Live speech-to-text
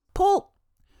Paul,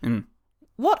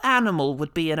 what animal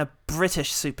would be in a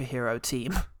British superhero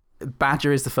team?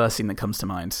 Badger is the first thing that comes to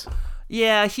mind.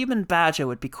 Yeah, a human badger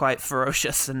would be quite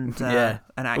ferocious and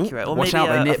accurate. Ooh, watch out,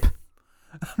 they nip.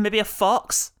 Maybe a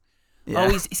fox. Yeah. Oh,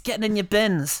 he's getting in your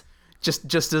bins.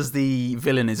 Just as the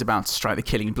villain is about to strike the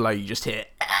killing blow, you just hear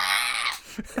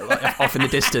off in the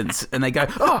distance, and they go,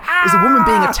 "Oh, is a woman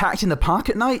being attacked in the park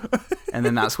at night?" And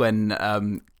then that's when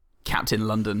Captain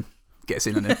London gets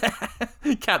in on it.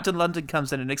 Captain London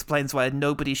comes in and explains why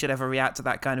nobody should ever react to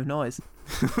that kind of noise.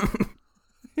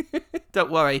 Don't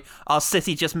worry, our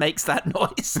city just makes that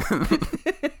noise. Well,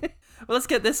 let's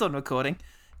get this on recording.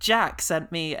 Jack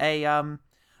sent me a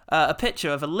picture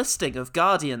of a listing of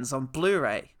Guardians on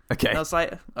Blu-ray. Okay. And I was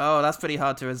like, oh, that's pretty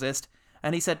hard to resist.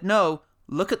 And he said, no,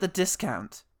 look at the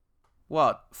discount.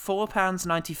 What?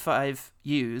 £4.95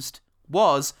 used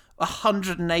was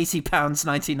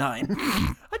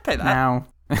 £180.99. I'd pay that. Now,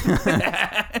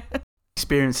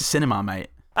 experience the cinema, mate.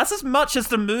 That's as much as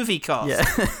the movie cost. Yeah.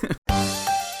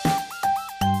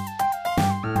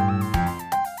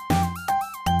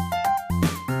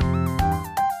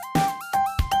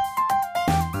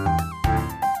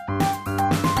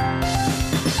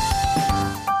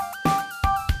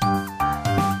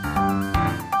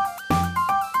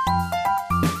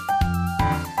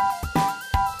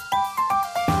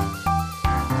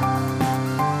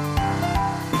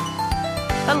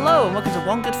 Hello and welcome to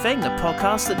One Good Thing, the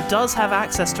podcast that does have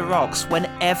access to rocks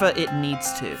whenever it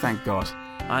needs to. Thank God.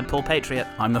 I'm Paul Patriot.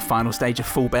 I'm the final stage of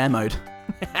full bear mode.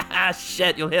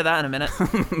 Shit, you'll hear that in a minute.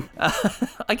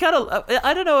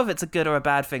 I don't know if it's a good or a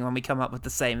bad thing when we come up with the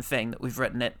same thing that we've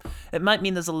written it. It might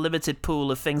mean there's a limited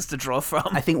pool of things to draw from.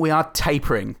 I think we are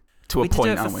tapering to a point, We did do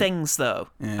it aren't for we? things, though,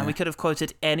 Yeah. and we could have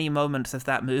quoted any moment of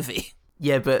that movie.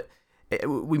 Yeah, but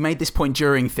we made this point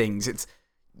during things. It's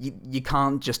you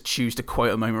can't just choose to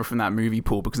quote a moment from that movie,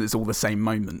 Paul, because it's all the same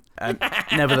moment.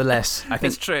 Nevertheless, I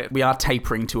think It's true. we are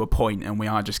tapering to a point, and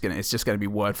it's just going to be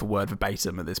word for word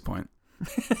verbatim at this point.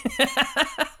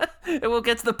 It will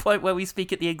get to the point where we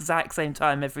speak at the exact same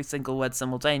time every single word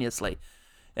simultaneously,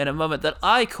 in a moment that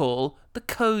I call the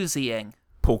cozying.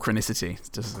 Paul chronicity. It's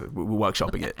just we're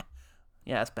workshopping it.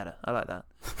 Yeah, that's better. I like that.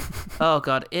 Oh,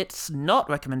 God. It's not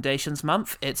Recommendations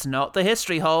Month. It's not The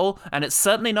History Hole. And it's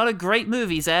certainly not a Great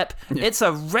Movies ep. It's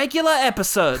a regular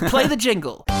episode. Play the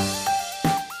jingle.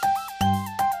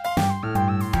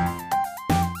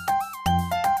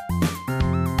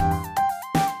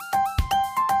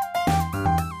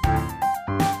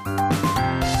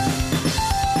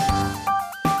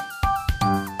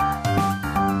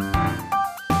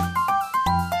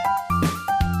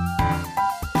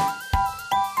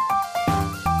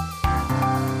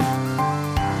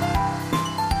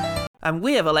 And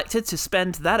we have elected to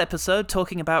spend that episode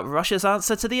talking about Russia's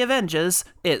answer to the Avengers.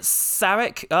 It's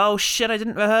Sarek. Oh shit, I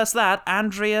didn't rehearse that.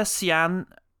 Andreas Yan's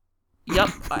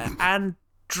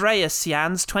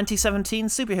 2017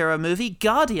 superhero movie,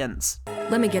 Guardians.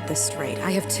 Let me get this straight. I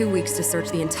have 2 weeks to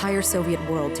search the entire Soviet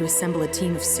world to assemble a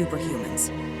team of superhumans.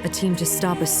 A team to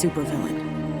stop a supervillain.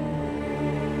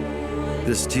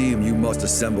 This team you must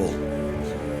assemble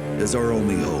is our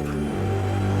only hope.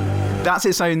 That's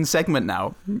its own segment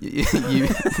now. You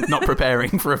not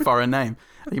preparing for a foreign name.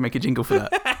 You make a jingle for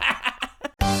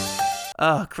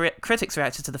that. Critics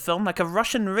reacted to the film like a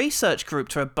Russian research group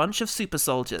to a bunch of super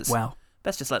soldiers. Well,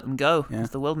 best just let them go into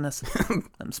the wilderness.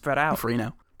 Let them spread out. free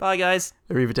now. Bye, guys.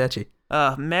 Arrivederci.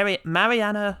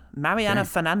 Mariana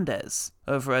Fernandez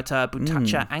over at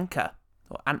Butacha Anka,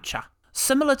 or Ancha.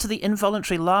 Similar to the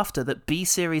involuntary laughter that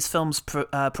B-series films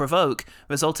provoke,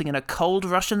 resulting in a cold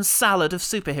Russian salad of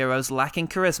superheroes lacking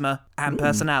charisma and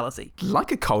personality.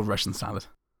 Like a cold Russian salad.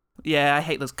 Yeah, I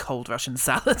hate those cold Russian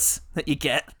salads that you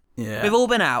get. Yeah. We've all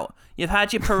been out. You've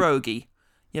had your pierogi.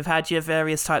 You've had your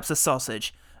various types of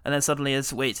sausage. And then suddenly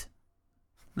it's, wait,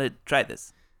 try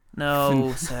this.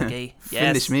 No, Sergey. Yes.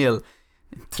 Finnish meal.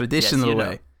 Traditional Yes, you know.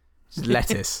 way. Just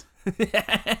lettuce.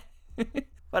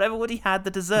 Whatever Woody had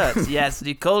the desserts. Yes,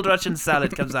 the cold Russian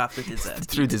salad comes after dessert.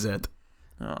 Through dessert.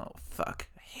 Oh, fuck.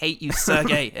 I hate you,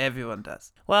 Sergey. Everyone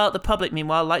does. Well, the public,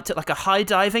 meanwhile, liked it like a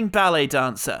high-diving ballet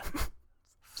dancer.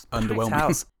 Underwhelming.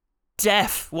 House.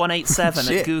 Def 187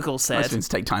 Shit. at Google Nice said. of him to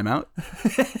take time out.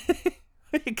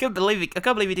 I can't believe he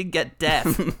didn't get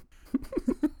deaf.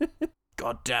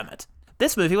 God damn it.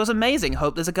 This movie was amazing.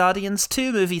 Hope there's a Guardians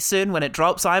 2 movie soon. When it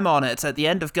drops, I'm on it. At the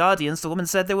end of Guardians, the woman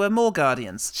said there were more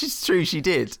Guardians. It's true, she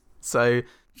did. So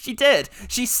She did.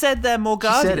 She said there are more she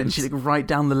Guardians. said it, and she looked right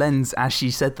down the lens as she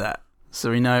said that.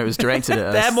 So we know it was directed at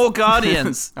us. There are more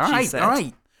Guardians, all she right, said. all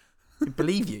right. I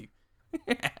believe you.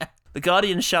 The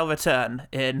Guardians shall return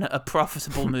in a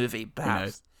profitable movie,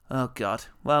 perhaps. Oh, God.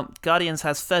 Well, Guardians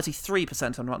has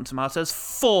 33% on Rotten Tomatoes,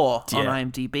 4 on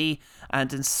IMDb,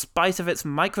 and in spite of its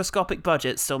microscopic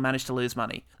budget, still managed to lose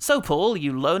money. So, Paul,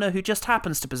 you loner who just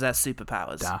happens to possess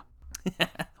superpowers. Duh.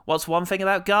 What's one thing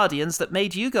about Guardians that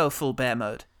made you go full bear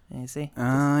mode? You see?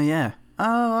 Yeah.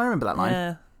 Oh, I remember that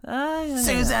line. Yeah.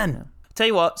 Susan! Tell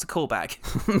you what, it's a callback.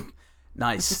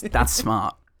 Nice. That's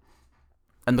smart.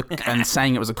 And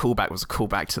saying it was a callback was a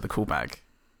callback to the callback.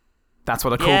 That's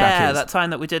what a callback is. Yeah, that time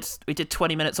that we did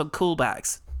 20 minutes on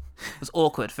callbacks. It was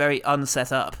awkward, very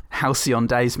unset up. Halcyon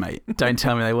days, mate. Don't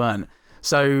tell me they weren't.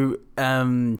 So,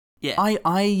 yeah.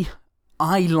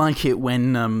 I like it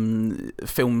when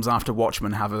films after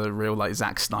Watchmen have a real like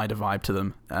Zack Snyder vibe to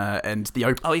them. And the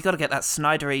you got to get that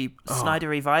Snydery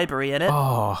vibery in it.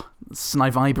 Oh,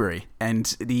 Snyvibery. And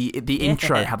the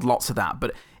intro had lots of that,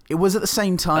 but it was at the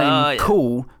same time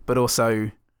cool, but also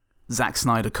Zack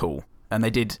Snyder cool. And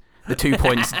the 2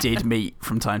 points did meet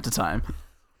from time to time.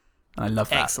 And I love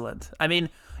that. Excellent. I mean,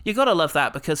 you got to love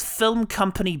that because film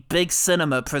company Big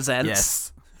Cinema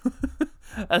presents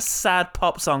a sad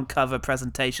pop song cover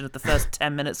presentation of the first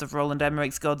 10 minutes of Roland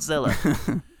Emmerich's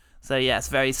Godzilla. So yes,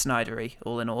 very Snydery,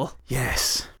 all in all.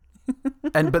 Yes.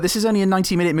 But this is only a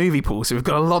 90-minute movie, Paul, so we've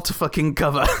got a lot to fucking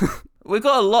cover. We've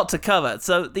got a lot to cover.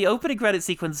 So the opening credit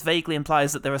sequence vaguely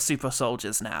implies that there are super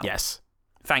soldiers now. Yes.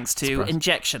 Thanks to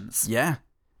injections. Yeah.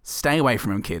 Stay away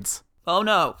from him, kids. Oh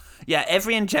no. Yeah,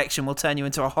 every injection will turn you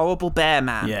into a horrible bear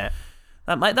man. Yeah.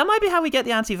 That might be how we get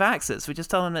the anti-vaxxers. We just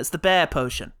tell them it's the bear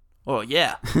potion. Oh,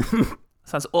 yeah.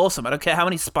 Sounds awesome. I don't care how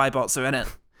many spy bots are in it.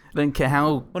 I don't care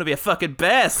how... Want to be a fucking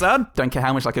bear, son. Don't care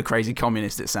how much like a crazy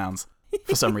communist it sounds,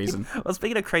 for some reason. Well,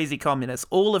 speaking of crazy communists,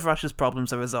 all of Russia's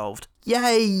problems are resolved.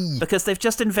 Yay! Because they've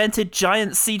just invented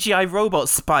giant CGI robot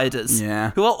spiders. Yeah.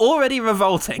 Who are already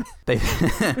revolting. They...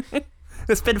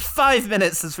 It's been 5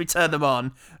 minutes since we turned them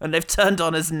on, and they've turned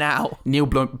on us now. Neil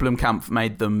Blomkamp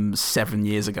made them 7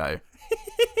 years ago.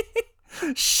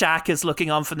 Shaq is looking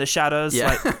on from the shadows.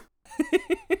 Yeah.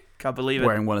 Can't believe it.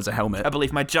 Wearing one as a helmet. I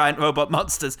believe my giant robot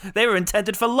monsters. They were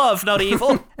intended for love, not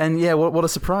evil. And yeah, what a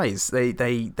surprise. They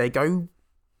go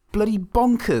bloody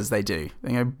bonkers, they do.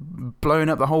 They go blowing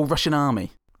up the whole Russian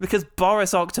army. Because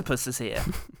Boris Octopus is here.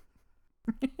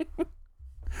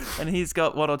 And he's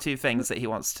got one or two things that he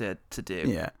wants to do.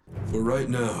 Yeah. For right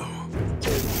now,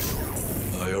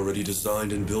 I already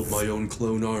designed and built my own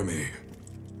clone army.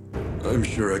 I'm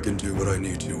sure I can do what I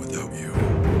need to without you.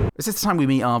 Is this the time we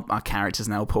meet our characters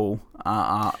now, Paul?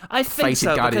 Our I think fated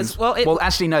so, guardians? because, well,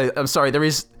 actually, no. I'm sorry. There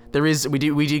is. We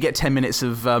do get 10 minutes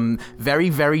of very,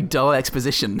 very dull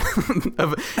exposition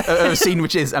of a scene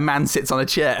which is a man sits on a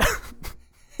chair.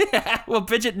 Well,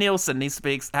 Bridget Nielsen needs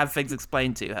to have things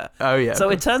explained to her. Oh, yeah. So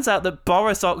it turns out that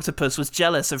Boris Octopus was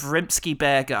jealous of Rimsky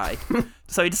Bear Guy.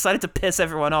 So he decided to piss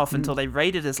everyone off until they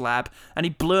raided his lab, and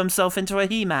he blew himself into a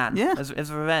He-Man as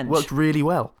revenge. Worked really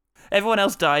well. Everyone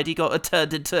else died, he got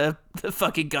turned into the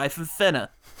fucking guy from Thinner.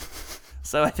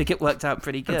 So I think it worked out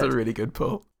pretty good. That's a really good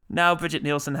pull. Now Bridget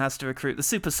Nielsen has to recruit the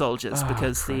super soldiers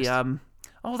because Christ.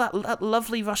 that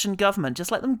lovely Russian government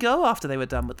just let them go after they were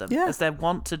done with them, as they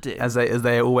want to do. As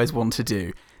they always want to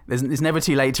do. It's never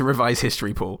too late to revise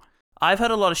history, Paul. I've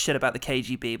heard a lot of shit about the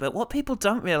KGB, but what people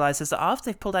don't realise is that after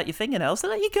they've pulled out your fingernails, they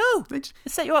let you go. They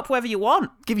set you up wherever you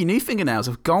want. Give you new fingernails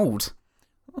of gold.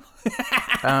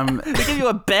 They give you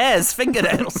a bear's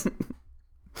fingernails.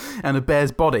 And a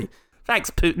bear's body. Thanks,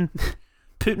 Putin.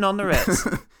 Putin on the Ritz.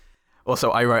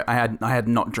 Also, I had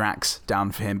not Drax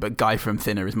down for him, but Guy from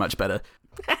Thinner is much better.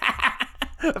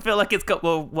 I feel like it's got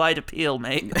more wide appeal,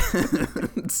 mate.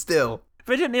 Still.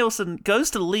 Bridget Nielsen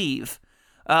goes to leave,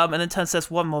 and then turns and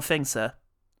says, "One more thing, sir.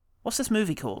 What's this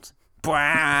movie called?"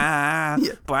 Bwah,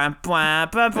 bwah, bwah,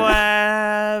 bwah,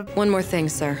 bwah. One more thing,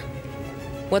 sir.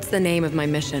 What's the name of my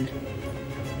mission?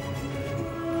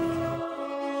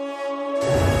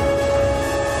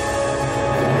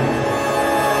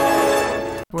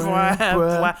 Bwah,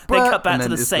 bwah. They cut back to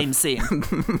the same scene.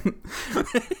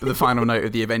 The final note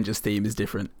of the Avengers theme is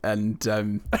different, and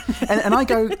I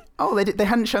go, oh, they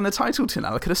hadn't shown the title till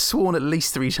now. I could have sworn at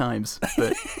least 3 times,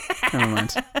 but never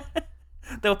mind.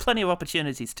 There were plenty of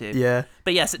opportunities to. Yeah.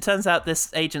 But yes, it turns out this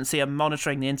agency are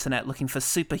monitoring the internet looking for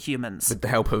superhumans. With the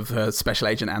help of Special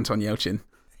Agent Anton Yelchin.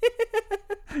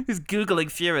 Who's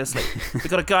Googling furiously. We've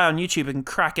got a guy on YouTube who can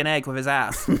crack an egg with his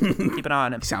ass. Keep an eye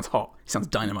on him. He sounds hot. He sounds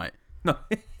dynamite. No.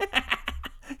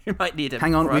 You might need him.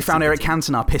 Hang on, we found Eric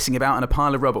Cantona pissing about in a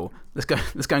pile of rubble. Let's go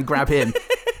and grab him.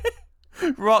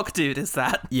 Rock dude is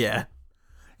that? Yeah.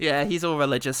 Yeah, he's all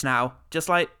religious now, just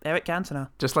like Eric Cantona.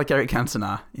 Just like Eric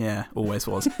Cantona, yeah, always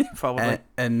was. Probably.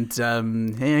 And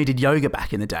he did yoga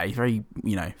back in the day. Very,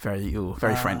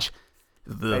 very French.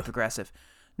 Very progressive.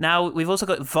 Now, we've also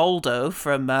got Voldo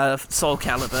from Soul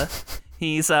Calibur.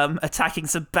 He's attacking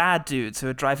some bad dudes who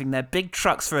are driving their big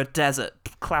trucks for a desert.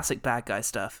 Classic bad guy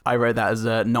stuff. I wrote that as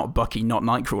not Bucky, not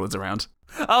Nightcrawler's around.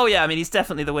 Oh, yeah, I mean, he's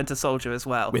definitely the Winter Soldier as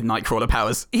well. With Nightcrawler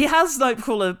powers. He has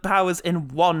Nightcrawler powers in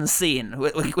one scene,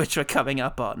 which we're coming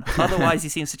up on. Otherwise, he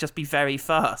seems to just be very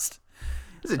fast.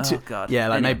 Oh, God. Yeah,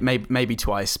 like Anyway. maybe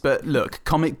twice. But look,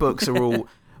 comic books are all...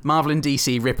 Marvel and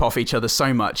DC rip off each other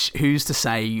so much. Who's to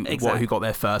say who got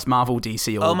there first? Marvel,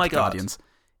 DC, or Guardians?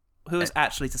 Who is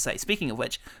actually to say? Speaking of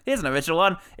which, here's an original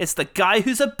one. It's the guy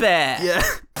who's a bear. Yeah.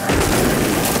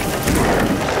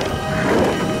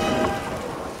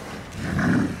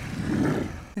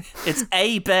 It's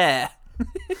a bear.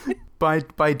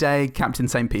 By day, Captain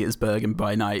St. Petersburg, and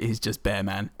by night, he's just Bear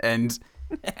Man. And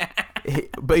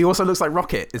but he also looks like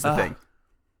Rocket, is the thing.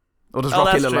 Or does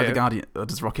Rocket look like the Guardian? Or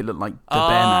does Rocket look like the Bear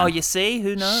Man? Oh, you see?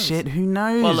 Who knows? Shit, who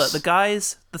knows? Well, look,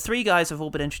 the three guys have all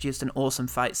been introduced in awesome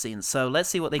fight scenes, so let's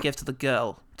see what they give to the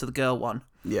girl one.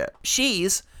 Yeah.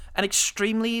 She's an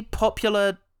extremely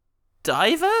popular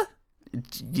diver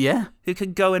Yeah. who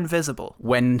can go invisible.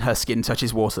 When her skin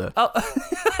touches water. Oh,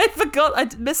 I forgot. I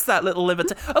missed that little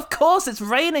limit. Of course, it's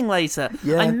raining later.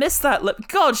 Yeah. I missed that.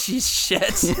 God, she's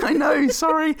shit. Yeah, I know,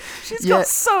 sorry. She's got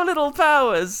so little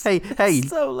powers. Hey,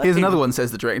 So here's lame. another one,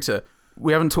 says the director.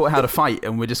 We haven't taught her how to fight,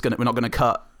 and we're not gonna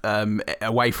cut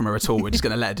away from her at all. We're just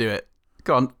gonna let her do it.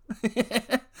 Go on.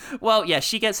 Well, yeah,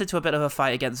 she gets into a bit of a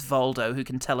fight against Voldo, who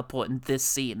can teleport in this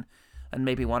scene, and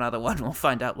maybe one other one. We'll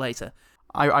find out later.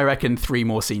 I reckon 3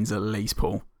 more scenes at least,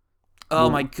 Paul. Oh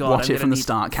my God! Watch I'm it from the gonna need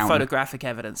start, count them. photographic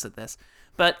evidence of this.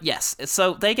 But yes,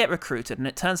 so they get recruited, and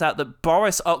it turns out that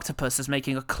Boris Octopus is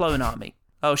making a clone army.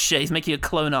 Oh shit, he's making a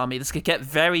clone army. This could get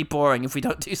very boring if we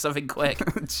don't do something quick.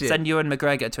 Shit. Send Ewan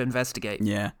McGregor to investigate.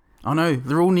 Yeah. Oh no,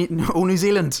 they're all New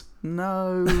Zealand.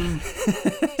 No.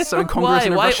 So incongruous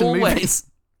in a Why Russian always?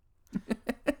 movie.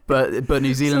 But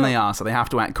New Zealand they are, so they have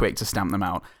to act quick to stamp them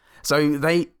out. So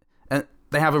they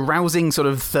have a rousing sort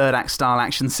of third act style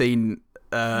action scene.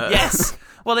 Yes.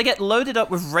 Well, they get loaded up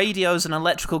with radios and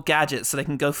electrical gadgets so they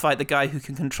can go fight the guy who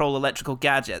can control electrical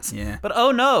gadgets. Yeah. But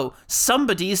oh no,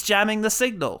 somebody's jamming the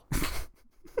signal.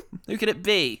 Who could it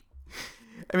be?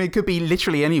 I mean, it could be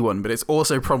literally anyone, but it's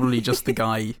also probably just the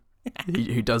guy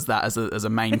who does that as a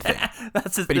main thing.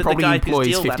 But But he probably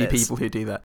employs 50 people who do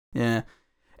that. Yeah.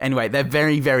 Anyway, they're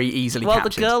very, very easily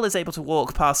captured. The girl is able to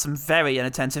walk past some very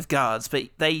inattentive guards, but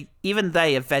they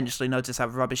eventually notice how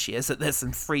rubbish she is at this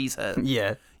and freeze her.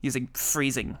 Yeah. Using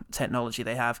freezing technology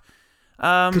they have.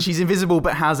 Because she's invisible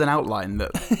but has an outline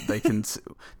that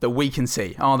that we can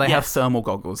see. Oh, they have thermal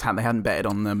goggles. They hadn't betted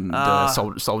on them. The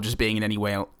soldiers being in any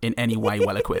way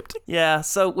well equipped. Yeah.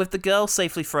 So with the girl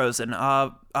safely frozen,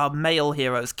 our male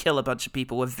heroes kill a bunch of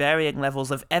people with varying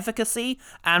levels of efficacy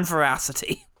and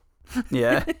veracity.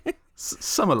 Yeah.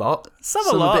 Some a lot. Some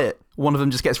a lot. A bit. One of them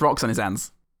just gets rocks on his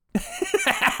hands.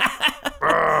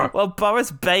 Well, Boris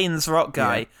Bane's Rock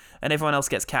Guy, and everyone else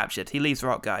gets captured. He leaves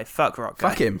Rock Guy. Fuck Rock Guy.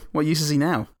 Fuck him. What use is he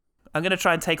now? I'm gonna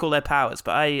try and take all their powers,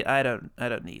 but I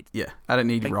don't need. Yeah, I don't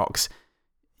need rocks.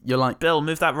 You're like, Bill,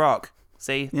 move that rock.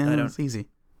 See? yeah, it's easy.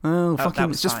 Oh,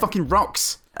 fucking, it's just fine. fucking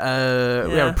rocks. We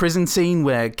have a prison scene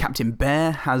where Captain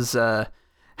Bear has an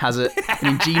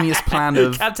ingenious plan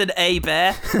of Captain A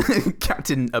Bear.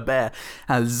 Captain A Bear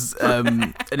has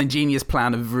an ingenious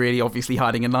plan of really obviously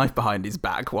hiding a knife behind his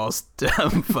back whilst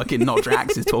fucking Not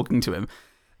Drax is talking to him,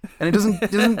 and it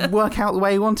doesn't work out the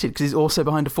way he wanted because he's also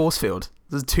behind a force field.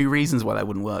 There's 2 reasons why that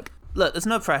wouldn't work. Look, there's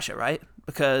no pressure, right?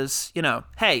 Because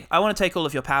hey, I want to take all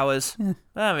of your powers. I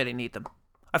don't really need them.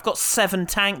 I've got 7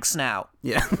 tanks now.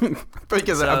 Yeah,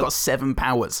 because I've got 7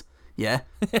 powers. Yeah.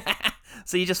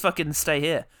 So you just fucking stay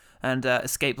here and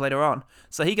escape later on.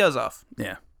 So he goes off.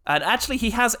 Yeah. And actually,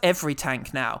 he has every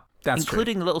tank now,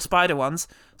 including the little spider ones.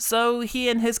 So he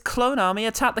and his clone army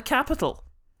attack the capital.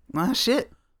 Ah,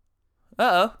 shit.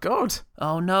 Uh-oh. God.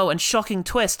 Oh no, and shocking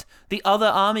twist, the other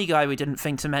army guy we didn't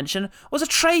think to mention was a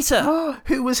traitor.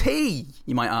 Who was he,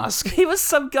 you might ask? He was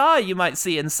some guy you might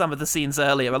see in some of the scenes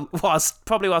earlier, whilst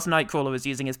Nightcrawler was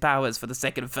using his powers for the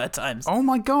second and third times. Oh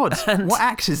my God. What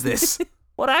act is this?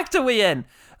 What act are we in?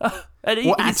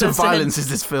 What act of violence is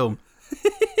this film?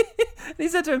 He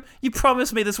said to him, "You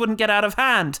promised me this wouldn't get out of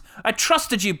hand. I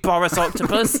trusted you, Boris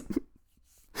Octopus."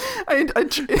 I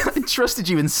trusted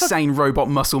you, insane robot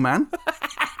muscle man.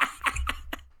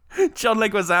 John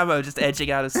Leguizamo just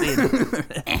edging out a scene.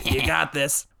 You got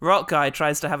this. Rock Guy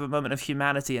tries to have a moment of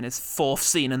humanity in his 4th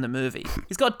scene in the movie.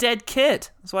 He's got a dead kid.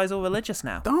 That's why he's all religious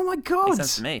now. Oh my God. Makes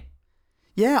sense to me.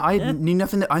 Yeah, I knew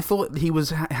nothing. I thought he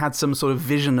had some sort of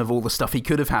vision of all the stuff he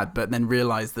could have had, but then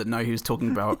realised that no, he was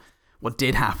talking about what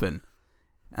did happen.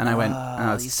 And I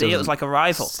went, you see, it was like a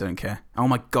rival. Still don't care. Oh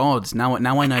my God, now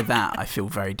I know that, I feel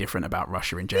very different about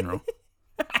Russia in general.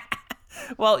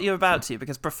 Well, you're about to,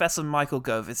 because Professor Michael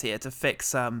Gove is here to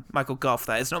fix Michael Goff.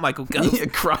 That is not Michael Gove. Yeah,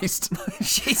 Christ.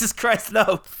 Jesus Christ,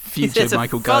 no. Future He's here to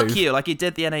Michael fuck Gove. you like he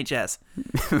did the NHS.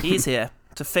 He's here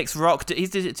to fix Rock. He's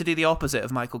to do the opposite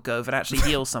of Michael Gove and actually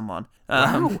heal someone.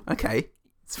 Wow, okay.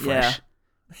 It's fresh.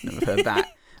 Yeah. Never heard that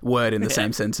word in the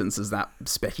same sentence as that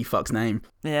specky fuck's name.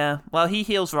 Yeah, well, he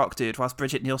heals Rock Dude whilst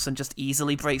Bridget Nielsen just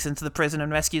easily breaks into the prison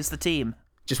and rescues the team.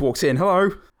 Just walks in.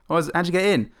 Hello. How'd you get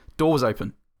in? Door was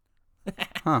open.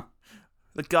 Huh.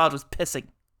 The guard was pissing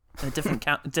in a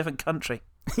different country.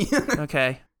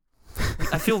 Okay.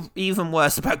 I feel even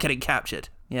worse about getting captured.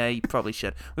 Yeah, you probably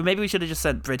should. Well, maybe we should have just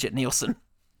sent Bridget Nielsen.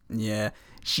 Yeah.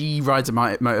 She rides a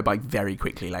motorbike very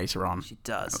quickly later on. She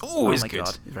does. Always oh my good.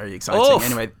 God. Very exciting. Oof.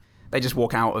 Anyway, they just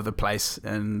walk out of the place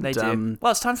and... They do.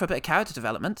 Well, it's time for a bit of character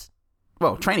development.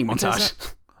 Well, training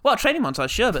montage. Well, training montage,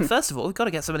 sure, but first of all, we've got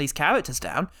to get some of these characters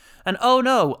down. And oh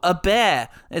no, a bear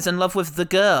is in love with the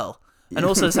girl. And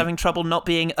also is having trouble not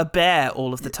being a bear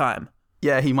all of the time.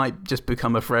 Yeah, he might just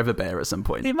become a forever bear at some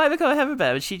point. He might become a heavy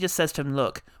bear, but she just says to him,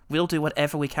 look, we'll do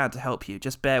whatever we can to help you.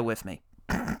 Just bear with me.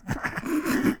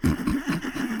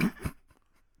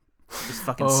 Just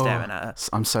fucking staring at her.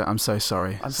 I'm so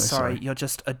sorry. I'm so sorry. You're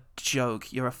just a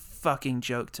joke. You're a fucking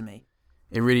joke to me.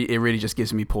 It really just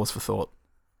gives me pause for thought.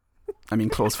 I mean,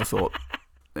 claws for thought.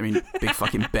 I mean, big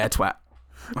fucking bear twat.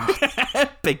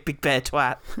 Big bear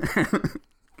twat.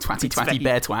 Twatty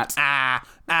bear twat.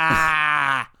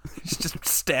 He's just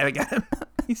staring at him.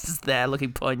 He's just there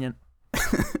looking poignant.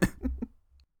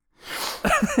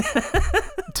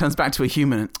 Turns back to a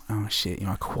human. Oh shit, you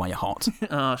are quite hot.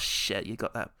 Oh shit, you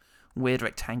got that weird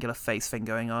rectangular face thing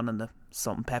going on and the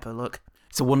salt and pepper look.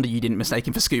 It's a wonder you didn't mistake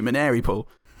him for Scoot McNairy, Paul.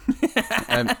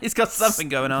 He's got something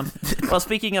going on. Well,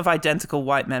 speaking of identical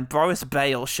white men, Boris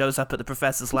Bale shows up at the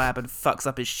professor's lab and fucks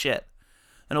up his shit.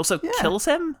 And also kills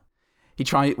him?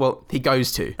 He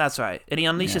goes to. That's right. And he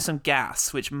unleashes some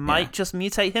gas, which might just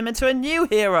mutate him into a new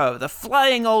hero, the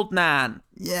Flying Old Man.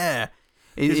 Yeah.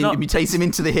 It mutates him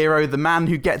into the hero, the man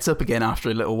who gets up again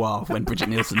after a little while when Bridget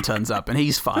Nielsen turns up, and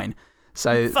he's fine.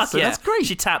 So that's great.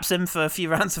 She taps him for a few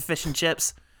rounds of fish and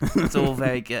chips. It's all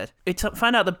very good. We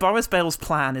find out that Boris Bale's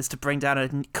plan is to bring down a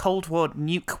Cold War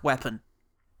nuke weapon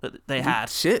that they had.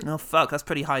 Shit. Oh, fuck, that's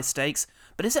pretty high stakes.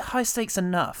 But is it high stakes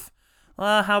enough?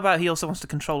 Well, how about he also wants to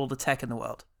control all the tech in the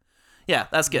world? Yeah,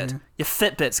 that's good. Your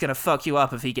Fitbit's going to fuck you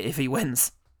up if he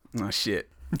wins. Oh, shit.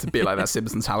 It's a bit like that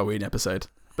Simpsons Halloween episode.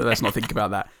 But let's not think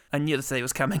about that. I knew the day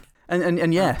was coming.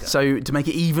 And yeah, so to make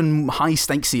it even high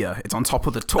stakesier, it's on top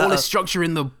of the tallest structure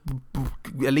in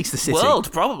at least the city.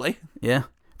 World, probably. Yeah.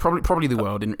 Probably the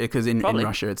world, because in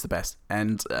Russia it's the best.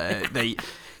 And they've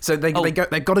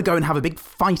got to go and have a big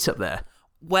fight up there.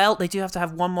 Well, they do have to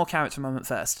have one more character moment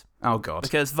first. Oh, God.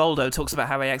 Because Voldo talks about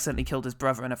how he accidentally killed his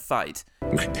brother in a fight.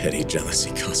 My petty jealousy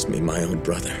cost me my own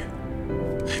brother.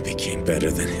 I became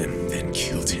better than him, then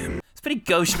killed him. It's pretty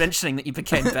gauche mentioning that you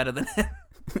became better than him.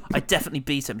 I definitely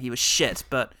beat him. He was shit,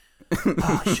 but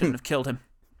I shouldn't have killed him.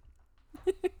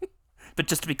 But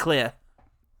just to be clear,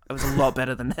 I was a lot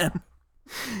better than him.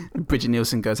 Bridget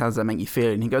Nielsen goes, how does that make you feel?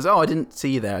 And he goes, I didn't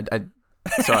see you there.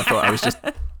 So I thought I was just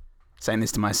saying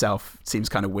this to myself. It seems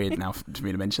kind of weird now for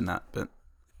me to mention that, but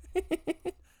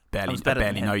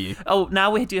barely know you. Oh,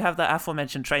 now we do have that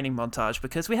aforementioned training montage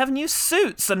because we have new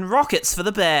suits and rockets for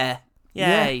the bear.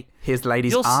 Yay. Yeah. Here's the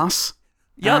lady's ass.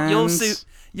 Yup,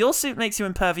 your suit makes you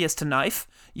impervious to knife.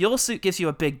 Your suit gives you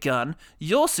a big gun.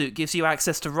 Your suit gives you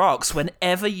access to rocks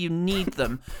whenever you need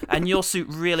them. And your suit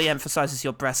really emphasizes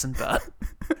your breasts and butt.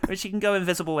 Which she can go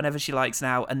invisible whenever she likes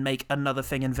now and make another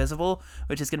thing invisible,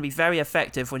 which is going to be very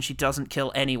effective when she doesn't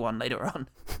kill anyone later on.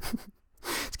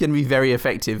 It's going to be very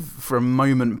effective for a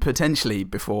moment, potentially,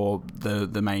 before the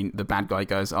bad guy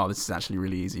goes, oh, this is actually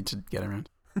really easy to get around.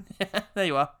 There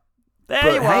you are.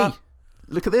 Hey,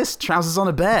 look at this. Trousers on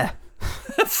a bear.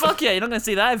 Fuck yeah, you're not going to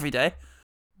see that every day.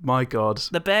 My God.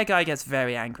 The bear guy gets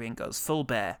very angry and goes full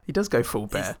bear. He does go full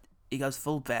bear. He goes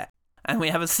full bear. And we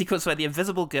have a sequence where the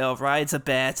invisible girl rides a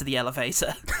bear to the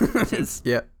elevator, which is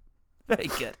very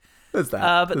good. There's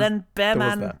that. But then Bear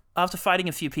Man, after fighting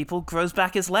a few people, grows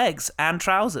back his legs and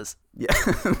trousers. Yeah.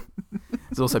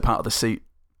 It's also part of the suit.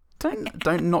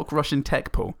 Don't knock Russian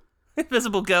tech, Paul.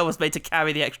 Invisible girl was made to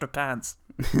carry the extra pants.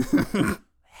 I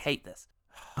hate this.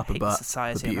 Upper butt.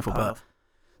 Society the beautiful butt. Of.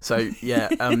 So yeah,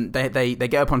 they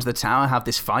get up onto the tower, have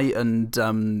this fight, and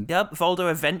yep,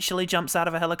 Voldo eventually jumps out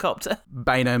of a helicopter.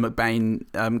 Bano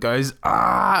McBain goes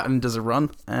and does a run,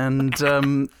 and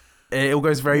it all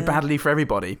goes very badly for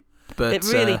everybody. But It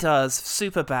really does.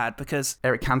 Super bad, because...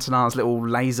 Eric Cantona's little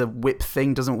laser whip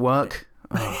thing doesn't work.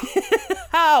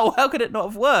 How? How could it not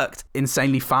have worked?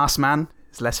 Insanely fast man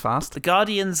is less fast. The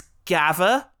Guardians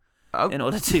gather Oh. in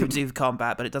order to do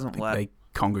combat, but it doesn't work. They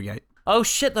congregate. Oh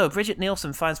shit, though. Bridget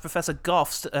Nielsen finds Professor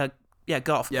Goff,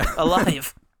 Goff, Yeah.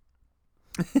 alive.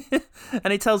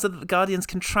 And he tells her that the Guardians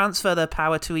can transfer their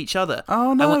power to each other.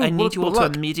 Oh, no. I need you all to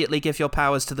Look. immediately give your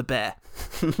powers to the bear.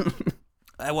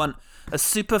 I want a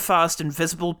super fast,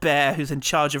 invisible bear who's in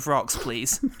charge of rocks,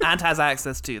 please, and has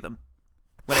access to them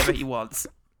whenever he wants.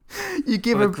 You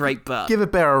give What a great butt. Give a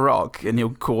bear a rock and he'll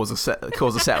cause a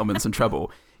settlement some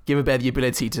trouble. Give a bear the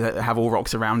ability to have all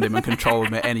rocks around him and control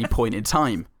them at any point in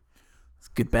time. It's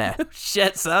a good bear.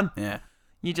 Shit, son. Yeah.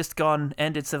 You just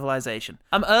ended civilization.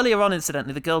 Earlier on,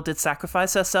 incidentally, the girl did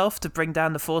sacrifice herself to bring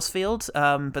down the force field,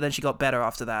 but then she got better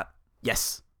after that.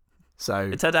 Yes. So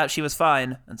It turned out she was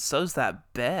fine, and so's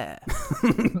that bear.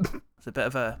 It's a bit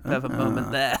of a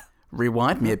moment there.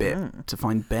 rewired me a bit to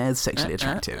find bears sexually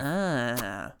attractive.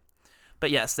 But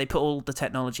yes, they put all the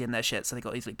technology in their shit, so they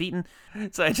got easily beaten.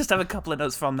 So I just have a couple of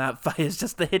notes from that. It's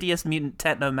just the hideous mutant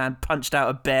techno man punched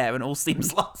out a bear and all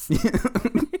seems lost.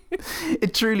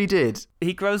 It truly did.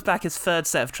 He grows back his third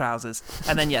set of trousers.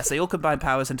 And then, yes, they all combine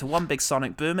powers into one big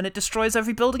sonic boom, and it destroys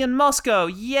every building in Moscow.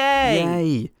 Yay!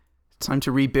 Yay. Time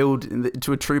to rebuild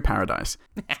to a true paradise.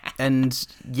 And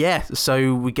yeah,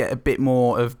 so we get a bit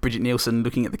more of Bridget Nielsen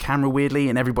looking at the camera weirdly,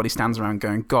 and everybody stands around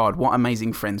going, God, what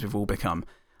amazing friends we've all become.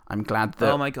 I'm glad that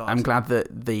Oh my God. I'm glad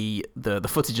that the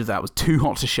footage of that was too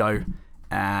hot to show,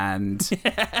 and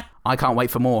I can't wait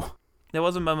for more. There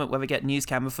was a moment where we get news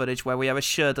camera footage where we are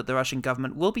assured that the Russian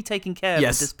government will be taking care of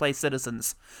Yes. the displaced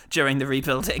citizens during the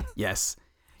rebuilding, Yes.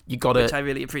 You which gotta I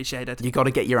really appreciated. you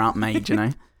gotta get your art made, you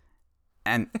know?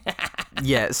 And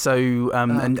yeah, so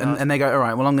God. and they go, all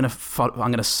right, well I'm gonna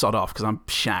sod off because I'm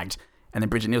shagged. And then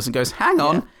Bridget Nielsen goes, hang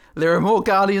on, there are more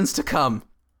Guardians to come.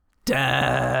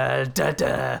 Da da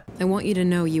da. I want you to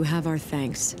know you have our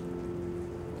thanks.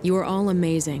 You are all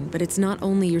amazing, but it's not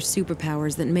only your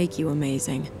superpowers that make you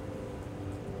amazing.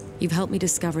 You've helped me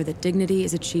discover that dignity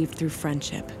is achieved through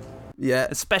friendship. Yeah.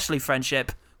 Especially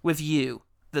friendship with you,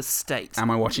 the state. Am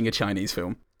I watching a Chinese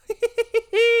film?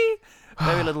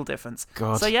 Very little difference.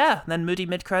 God. So yeah, then moody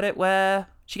mid-credit where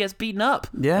she gets beaten up.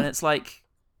 Yeah. And it's like,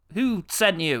 who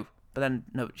sent you? But then,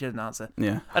 no, she didn't answer.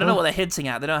 Yeah. I don't know what they're hinting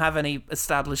at. They don't have any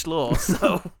established law,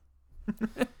 so...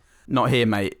 Not here,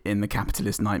 mate, in the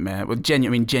capitalist nightmare. Well,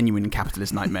 genuine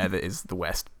capitalist nightmare that is the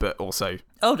West, but also...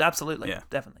 Oh, absolutely. Yeah.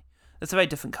 Definitely. It's a very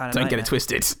different kind of Don't nightmare. get it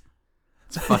twisted.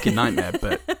 It's a fucking nightmare,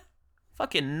 but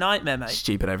Fucking nightmare, mate.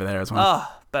 stupid over there as well.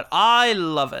 Oh, but I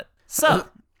love it. So...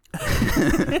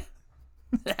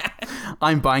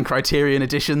 I'm buying Criterion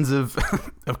editions of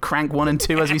Crank 1 and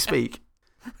 2 as we speak.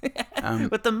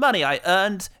 with the money I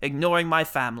earned ignoring my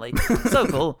family. So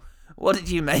cool. What did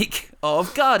you make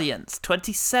of Guardians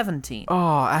 2017? Oh,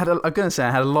 I'm going to say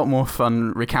I had a lot more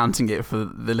fun recounting it for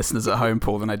the listeners at home,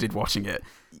 Paul, than I did watching it.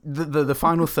 The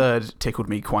final third tickled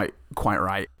me quite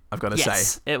right, I've got to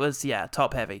Yes, say. it was,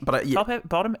 top heavy. But top heavy,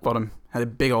 bottom? Bottom had a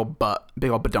big old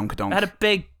badonkadonk. It had a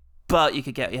big butt you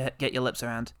could get your lips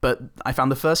around. But I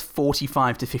found the first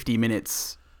 45 to 50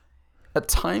 minutes at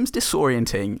times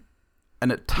disorienting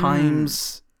and at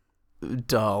times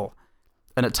dull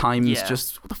and at times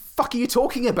just, what the fuck are you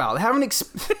talking about? They haven't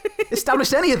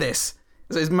established any of this.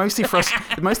 So it's mostly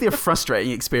a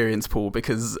frustrating experience, Paul,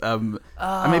 because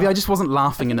maybe I just wasn't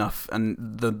laughing enough, and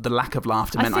the lack of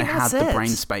laughter meant I think had that's the it. brain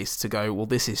space to go, well,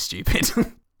 this is stupid.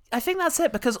 I think that's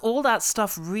it, because all that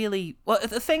stuff really... Well,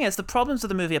 the thing is, the problems of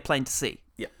the movie are plain to see.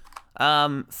 Yeah.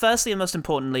 Firstly and most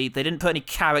importantly, they didn't put any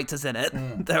characters in it.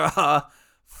 There are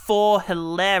 4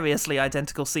 hilariously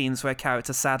identical scenes where a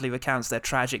character sadly recounts their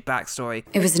tragic backstory.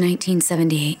 It was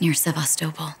 1978 near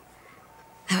Sevastopol.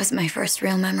 That was my first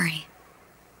real memory.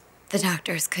 The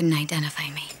doctors couldn't identify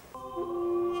me.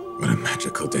 What a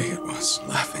magical day it was,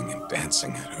 laughing and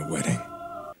dancing at her wedding.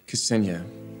 Ksenia,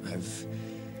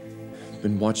 I've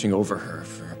been watching over her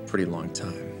for a pretty long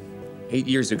time. 8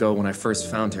 years ago, when I first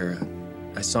found her,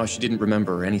 I saw she didn't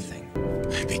remember anything.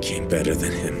 I became better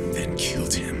than him, then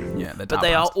killed him. Yeah, they're But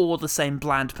they are dark-eyed. all the same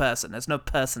bland person. There's no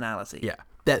personality. Yeah.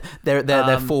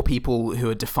 They're 4 people who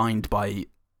are defined by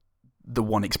the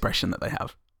one expression that they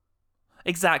have.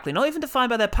 Exactly. Not even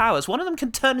defined by their powers. One of them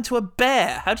can turn into a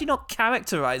bear. How do you not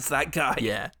characterize that guy?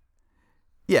 Yeah.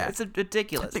 It's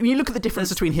ridiculous. When you look at the difference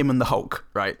between him and the Hulk,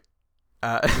 right?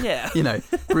 Yeah. You know,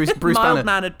 Bruce Banner.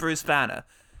 Mild-mannered Bruce Banner.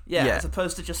 Yeah, Yeah. as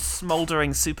opposed to just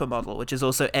smouldering supermodel, which is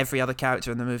also every other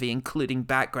character in the movie, including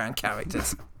background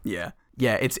characters. Yeah.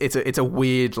 Yeah, it's a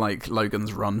weird, like,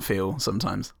 Logan's Run feel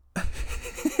sometimes.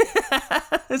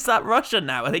 Is that Russian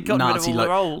now? Are they got rid of all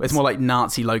their old? It's more like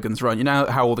Nazi Logan's Run. You know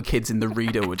how all the kids in the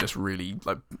Reader were just really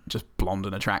just blonde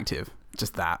and attractive?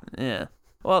 Just that. Yeah.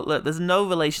 Well, look, there's no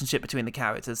relationship between the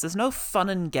characters. There's no fun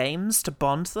and games to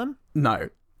bond them. No.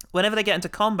 Whenever they get into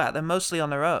combat, they're mostly on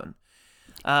their own.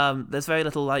 There's very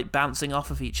little like bouncing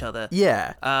off of each other.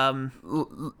 Yeah.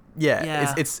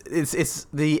 Yeah. It's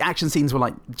the action scenes were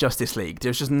like Justice League.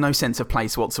 There's just no sense of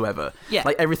place whatsoever. Yeah.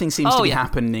 Like everything seems to be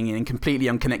happening in completely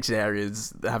unconnected areas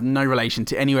that have no relation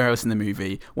to anywhere else in the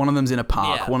movie. One of them's in a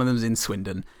park, one of them's in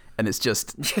Swindon, and it's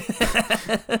just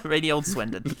rainy old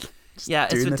Swindon. Yeah,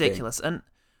 it's ridiculous. And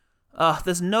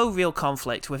there's no real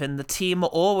conflict within the team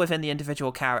or within the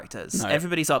individual characters. No.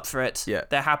 Everybody's up for it. Yeah.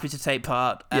 They're happy to take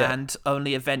part and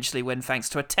only eventually win thanks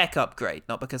to a tech upgrade,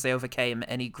 not because they overcame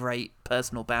any great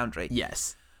personal boundary.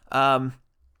 Yes. The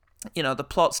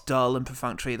plot's dull and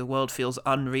perfunctory. The world feels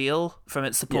unreal from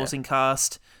its supporting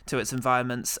cast to its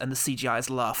environments, and the CGI is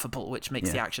laughable, which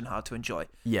makes the action hard to enjoy.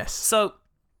 Yes. So,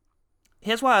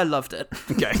 here's why I loved it.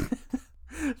 Okay.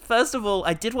 First of all,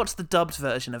 I did watch the dubbed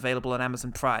version available on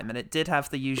Amazon Prime, and it did have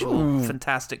the usual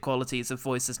fantastic qualities of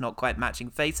voices not quite matching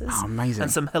faces. Oh, amazing.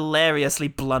 And some hilariously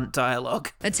blunt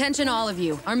dialogue. Attention all of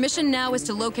you. Our mission now is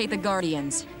to locate the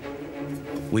Guardians.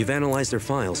 We've analyzed their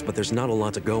files, but there's not a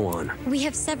lot to go on. We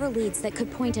have several leads that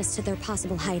could point us to their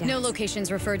possible hideouts. No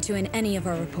locations referred to in any of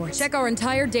our reports. Check our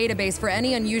entire database for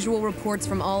any unusual reports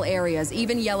from all areas,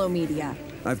 even yellow media.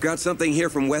 I've got something here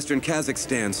from Western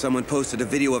Kazakhstan. Someone posted a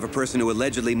video of a person who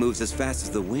allegedly moves as fast as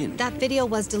the wind. That video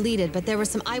was deleted, but there were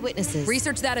some eyewitnesses.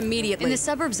 Research that immediately. In the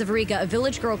suburbs of Riga, a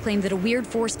village girl claimed that a weird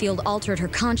force field altered her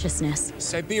consciousness.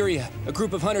 Siberia. A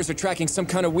group of hunters are tracking some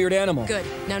kind of weird animal. Good.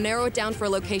 Now narrow it down for a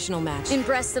locational match. In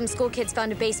Brest, some school kids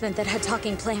found a basement that had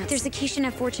talking plants. There's a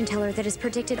Kishinev fortune teller that has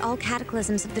predicted all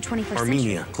cataclysms of the 21st century.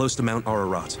 Armenia, close to Mount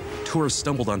Ararat. Tourists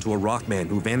stumbled onto a rock man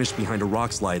who vanished behind a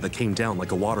rock slide that came down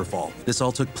like a waterfall. This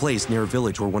all took place near a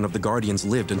village where one of the Guardians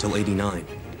lived until '89.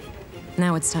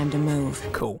 Now it's time to move.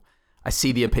 Cool. I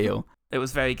see the appeal. It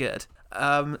was very good.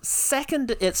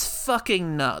 Second, it's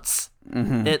fucking nuts.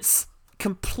 Mm-hmm. It's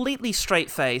completely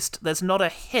straight-faced. There's not a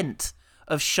hint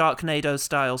of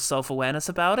Sharknado-style self-awareness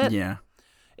about it. Yeah.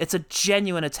 It's a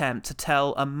genuine attempt to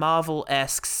tell a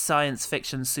Marvel-esque science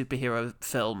fiction superhero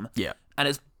film. Yeah. And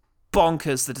it's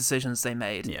bonkers the decisions they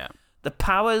made. Yeah. The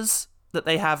powers that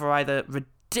they have are either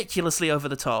ridiculously over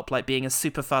the top, like being a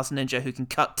super fast ninja who can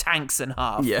cut tanks in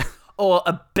half. Yeah. Or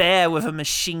a bear with a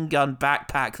machine gun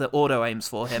backpack that auto-aims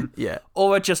for him. Yeah.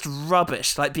 Or are just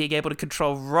rubbish, like being able to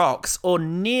control rocks or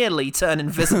nearly turn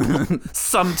invisible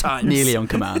sometimes. Nearly on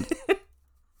command.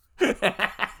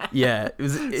 Yeah.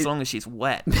 As long as she's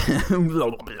wet.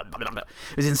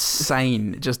 It was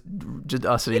insane. Just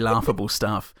utterly laughable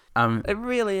stuff. It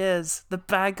really is. The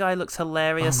bad guy looks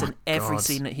hilarious in every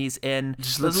scene that he's in.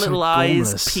 Just Those looks little so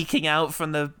eyes gormless. peeking out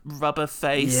from the rubber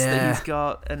face that he's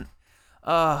got. And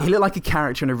he looked like a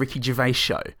character in a Ricky Gervais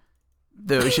show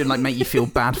that should make you feel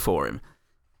bad for him.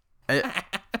 It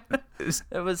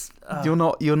was.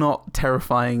 You're not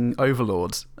terrifying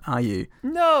overlords, are you?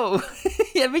 No.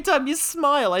 Every time you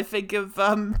smile, I think of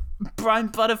Brian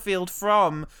Butterfield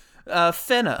from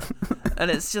Finner,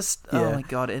 and it's just oh my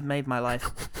god, it made my life.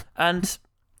 And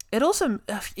it also,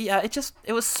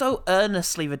 it was so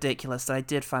earnestly ridiculous that I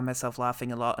did find myself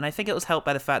laughing a lot, and I think it was helped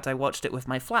by the fact I watched it with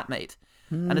my flatmate.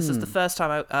 And this is the first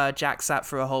time Jack sat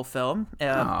through a whole film.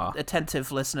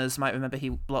 Attentive listeners might remember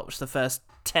he watched the first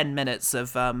 10 minutes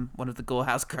of one of the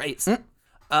Gorehouse greats. This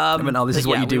is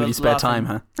what you do with your spare time,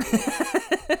 huh?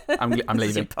 I'm leaving. This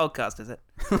is your podcast, is it?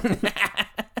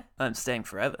 I'm staying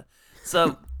forever.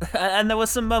 So, and there were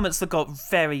some moments that got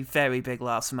very, very big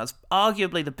laughs from us.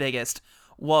 Arguably the biggest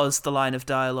was the line of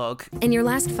dialogue. In your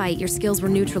last fight, your skills were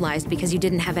neutralized because you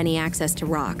didn't have any access to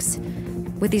rocks.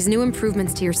 With these new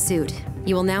improvements to your suit,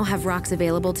 you will now have rocks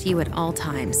available to you at all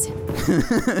times.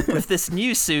 With this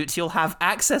new suit, you'll have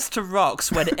access to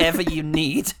rocks whenever you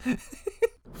need.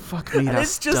 Fuck me, and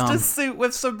that's it's just dumb. a suit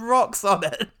with some rocks on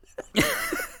it.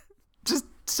 Just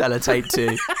sellotape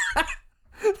too.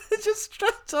 It's just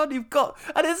strapped on,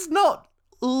 and it's not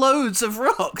loads of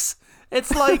rocks.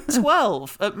 It's like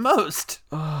 12 at most.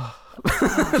 Oh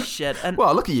shit. And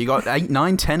well, look at you, got 8,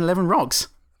 9, 10, 11 rocks.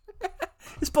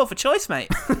 It's poor for choice, mate.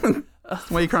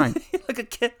 Why are you crying? Like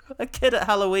a kid at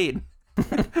Halloween.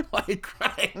 Why are you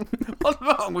crying? What's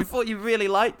wrong? We thought you really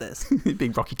liked this.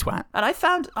 Big rocky twat. And I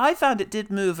found it did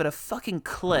move at a fucking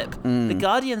clip. The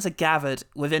Guardians are gathered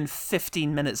within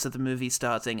 15 minutes of the movie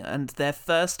starting, and their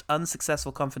first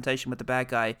unsuccessful confrontation with the bad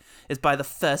guy is by the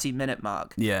 30-minute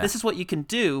mark. Yeah. This is what you can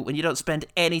do when you don't spend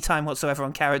any time whatsoever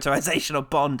on characterization or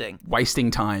bonding.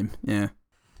 Wasting time, yeah.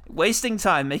 wasting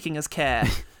time making us care.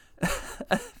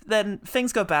 Then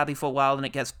things go badly for a while, and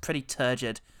it gets pretty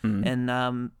turgid in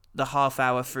the half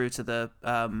hour through to the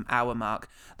hour mark.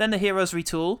 Then the heroes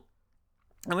retool,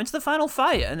 and we're into the final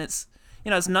fight, and it's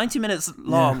 90 minutes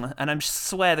long, and I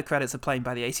swear the credits are playing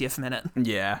by the 80th minute.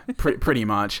 Yeah, pretty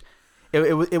much.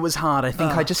 It was hard. I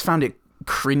think I just found it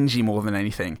cringy more than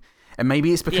anything. And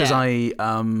maybe it's because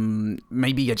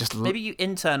maybe you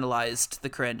internalized the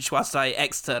cringe whilst I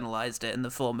externalized it in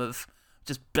the form of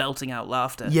just belting out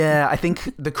laughter. Yeah, I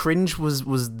think the cringe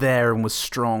was there and was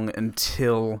strong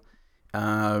until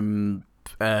Boris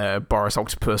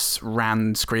Octopus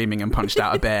ran screaming and punched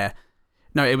out a bear.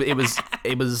 No, it was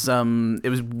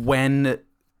when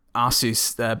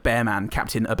Arceus, Bearman,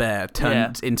 Captain Bear,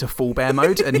 turned into full bear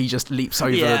mode, and he just leaps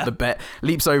over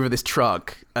leaps over this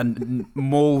truck and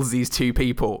mauls these two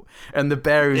people, and the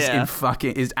bear is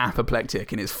is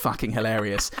apoplectic and it's fucking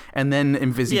hilarious. And then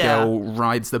Invisigirl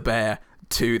rides the bear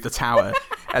to the tower,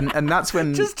 and that's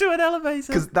when just to an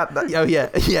elevator, because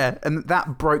and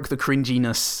that broke the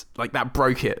cringiness, like that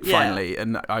broke it finally,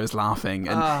 and I was laughing,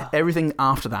 and everything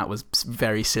after that was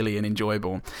very silly and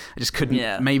enjoyable. I just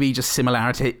couldn't maybe just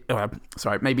similarities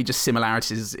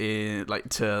in, like,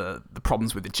 to the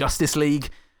problems with the Justice League.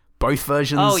 Both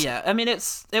versions. Oh yeah, I mean it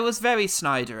was very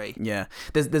Snydery. Yeah,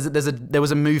 there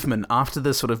was a movement after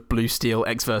the sort of Blue Steel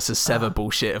X versus Sever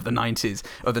bullshit of the 90s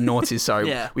or the noughties.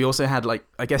 Sorry, we also had, like,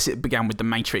 I guess it began with The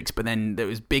Matrix, but then it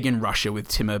was big in Russia with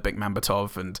Timur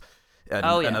Bekmambetov and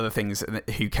other things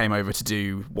who came over to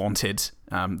do Wanted,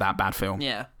 that bad film.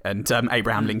 Yeah, and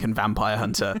Abraham Lincoln Vampire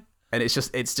Hunter. And it's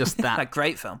just that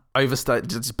great film.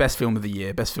 Just best film of the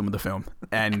year, best film of the film,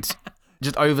 and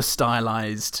just over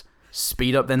stylized.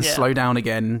 Speed up, then slow down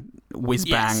again, whiz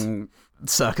bang,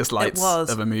 circus lights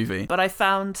of a movie. But I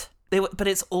found, but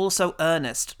it's also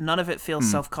earnest. None of it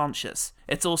feels self-conscious.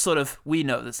 It's all sort of, we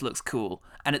know this looks cool,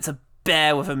 and it's a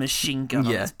bear with a machine gun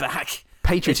on his back.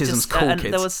 Patriotism's cool,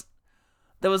 kids.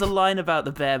 There was a line about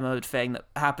the bear mode thing that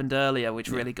happened earlier, which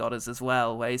really got us as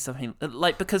well, where he's something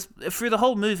like, because through the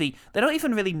whole movie, they don't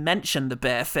even really mention the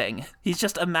bear thing. He's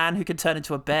just a man who can turn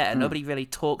into a bear. Nobody really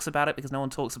talks about it because no one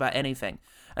talks about anything.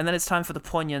 And then it's time for the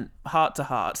poignant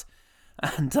heart-to-heart.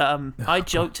 And I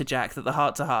joked to Jack that the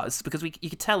heart-to-heart is because you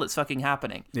could tell it's fucking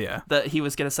happening. Yeah. That he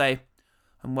was going to say,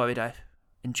 I'm worried I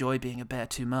enjoy being a bear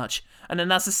too much. And then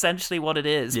that's essentially what it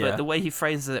is. Yeah. But the way he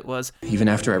phrases it was, even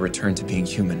after I return to being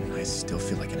human, I still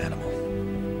feel like an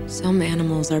animal. Some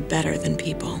animals are better than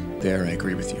people. There, I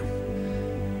agree with you.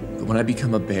 But when I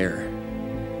become a bear,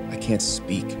 I can't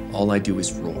speak. All I do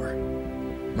is roar.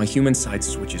 My human side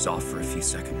switches off for a few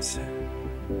seconds.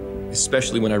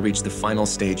 Especially when I reach the final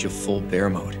stage of full bear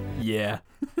mode. Yeah.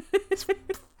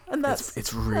 And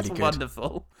it's really good.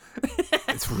 Wonderful.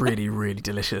 It's really, really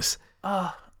delicious.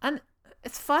 And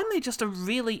it's finally just a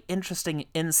really interesting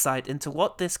insight into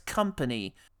what this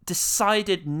company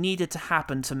decided needed to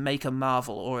happen to make a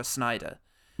Marvel or a Snyder.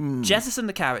 Jettison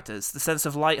the characters, the sense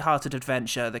of light-hearted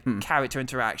adventure, the character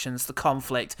interactions, the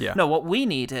conflict. Yeah. No, what we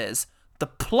need is the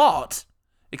plot,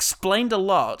 explained a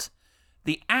lot,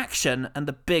 the action, and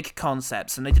the big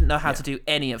concepts, and they didn't know how to do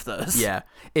any of those. Yeah,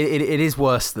 it is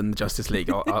worse than the Justice League.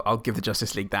 I'll give the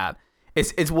Justice League that.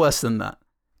 It's worse than that.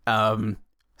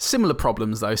 Similar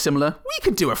problems, though. We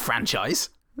could do a franchise.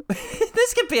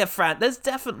 This could be a There's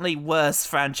definitely worse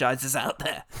franchises out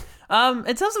there.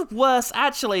 In terms of worse,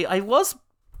 actually, I was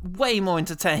way more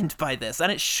entertained by this,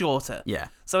 and it's shorter. Yeah.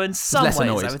 So in some ways,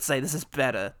 annoyed. I would say this is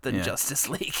better than Justice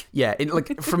League. Yeah,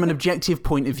 from an objective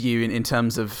point of view, in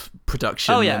terms of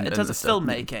production. Oh yeah, in terms of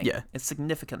filmmaking, it's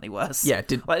significantly worse. Yeah.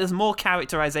 There's more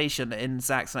characterization in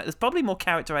Zack Snyder. There's probably more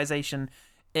characterization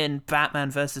in Batman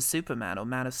versus Superman or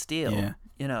Man of Steel. Yeah.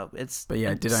 You know, it's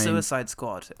Suicide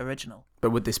Squad original.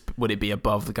 But would it be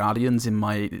above the Guardians in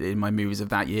my movies of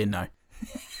that year? No.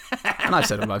 And I've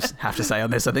said what I have to say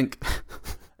on this, I think.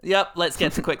 Yep, let's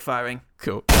get to quick firing.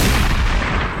 Cool.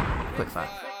 Quick fire.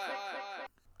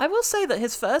 I will say that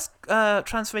his first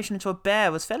transformation into a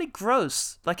bear was fairly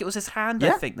gross. Like, it was his hand,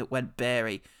 I think, that went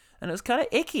beary. And it was kind of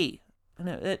icky. And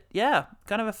it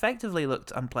kind of effectively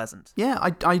looked unpleasant. Yeah,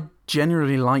 I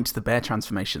generally liked the bear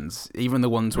transformations. Even the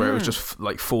ones where it was just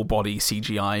like full body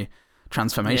CGI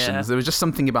transformations. Yeah. There was just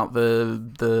something about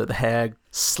the hair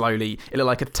slowly. It looked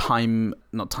like a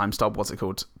not time stop. What's it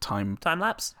called? Time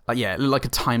lapse. It looked like a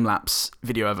time lapse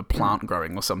video of a plant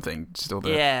growing or something. Just all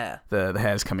the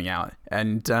hairs coming out,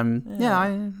 and I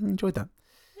enjoyed that.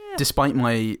 Yeah. Despite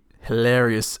my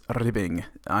hilarious ribbing,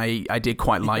 I did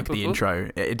quite like the intro.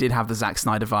 It did have the Zack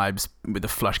Snyder vibes with the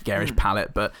flush, garish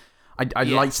palette, but I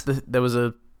liked there was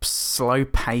a slow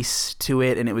pace to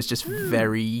it, and it was just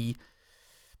very.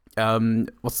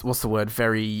 what's the word?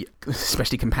 Very,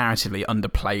 especially comparatively,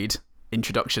 underplayed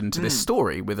introduction to this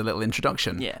story with a little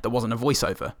introduction that wasn't a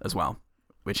voiceover as well,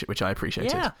 which I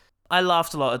appreciated. Yeah. I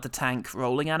laughed a lot at the tank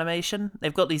rolling animation.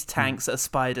 They've got these tanks that are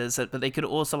spiders, but they could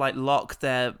also like lock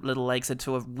their little legs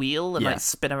into a wheel and like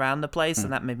spin around the place,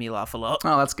 and that made me laugh a lot.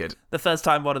 Oh, that's good. The first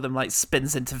time one of them like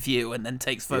spins into view and then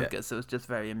takes focus, it was just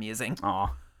very amusing.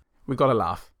 Aw, we've got to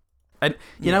laugh. And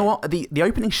you know what? The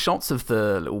opening shots of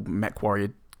the little mech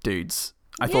warrior dudes,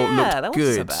 I thought looked that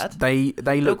good. Wasn't so bad.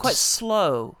 They looked quite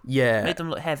slow. Yeah, made them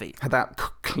look heavy. Had that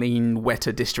clean,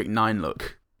 wetter District 9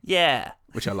 look. Yeah,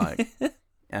 which I like.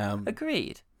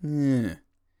 Agreed. Yeah.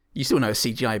 You still know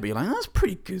CGI, but you're like, that's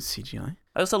pretty good CGI.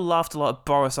 I also laughed a lot at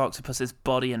Boris Octopus's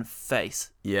body and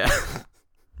face. Yeah.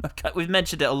 We've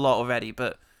mentioned it a lot already,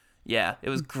 but yeah, it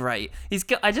was great.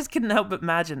 I just couldn't help but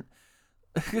imagine,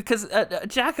 because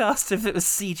Jack asked if it was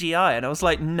CGI, and I was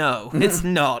like, no, it's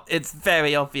not. It's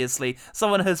very obviously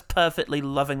someone has perfectly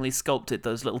lovingly sculpted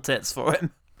those little tits for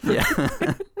him. Yeah.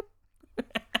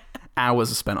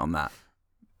 Hours are spent on that.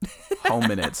 Whole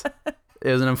minute.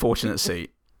 It was an unfortunate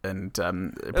seat, and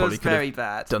probably could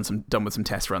have done with some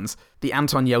test runs. The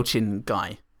Anton Yelchin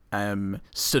guy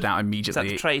stood out immediately. Is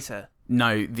that the traitor?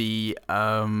 No, the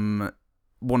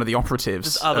one of the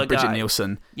operatives, Bridget guy.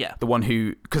 Nielsen. Yeah, the one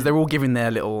who, because they're all giving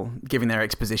their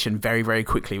exposition very, very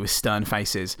quickly with stern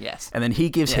faces. Yes, and then he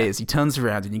gives his. He turns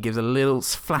around and he gives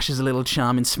flashes a little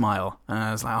charming smile, and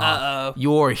I was like,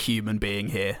 you're a human being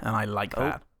here, and I like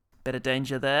that. Bit of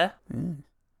danger there.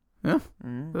 Yeah.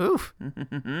 Oof.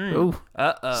 Ooh.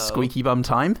 Squeaky bum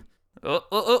time.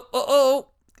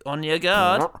 On your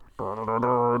guard.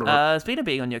 Speaking of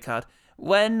being on your guard,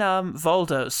 when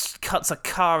Voldo cuts a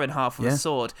car in half with a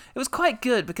sword, it was quite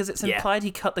good because it's implied he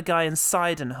cut the guy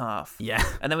inside in half. Yeah.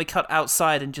 And then we cut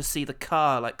outside and just see the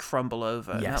car like crumble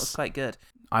over. Yes. And that was quite good.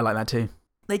 I like that too.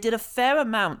 They did a fair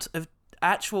amount of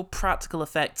actual practical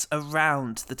effects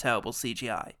around the terrible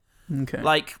CGI. Okay.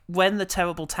 Like, when the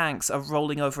terrible tanks are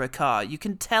rolling over a car, you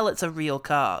can tell it's a real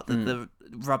car that the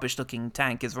rubbish-looking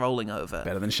tank is rolling over.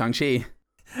 Better than Shang-Chi.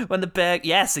 When the bear...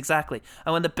 Yes, exactly.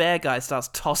 And when the bear guy starts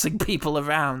tossing people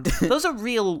around, those are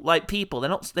real, like, people. They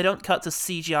don't cut to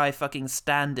CGI fucking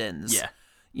stand-ins. Yeah.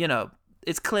 You know,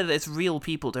 it's clear that it's real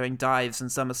people doing dives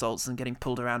and somersaults and getting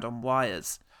pulled around on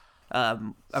wires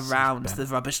around the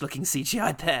rubbish-looking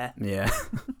CGI there. Yeah.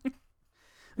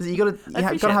 You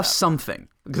gotta have something,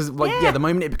 because the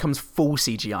moment it becomes full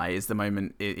CGI is the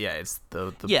moment. It's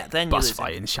the then bus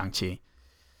fight in Shang-Chi.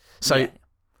 So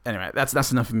anyway, that's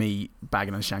enough of me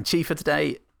bagging on Shang-Chi for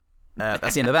today.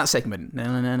 That's the end of that segment.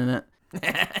 No.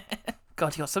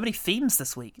 God, you got so many themes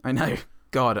this week. I know.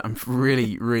 God, I'm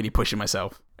really, really pushing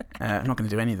myself. I'm not going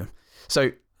to do any of them.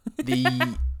 So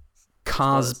the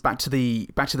cars back to the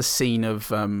scene of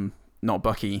not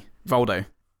Bucky, Voldo.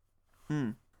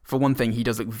 For one thing, he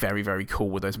does look very, very cool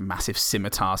with those massive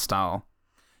scimitar-style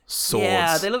swords.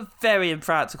 Yeah, they look very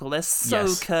impractical. They're so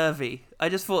curvy. I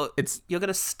just thought you're going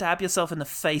to stab yourself in the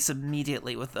face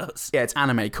immediately with those. Yeah, it's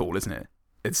anime cool, isn't it?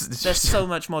 They're so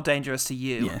much more dangerous to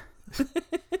you. Yeah.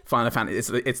 Final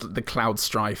Fantasy, it's the Cloud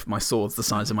Strife. My sword's the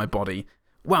size of my body.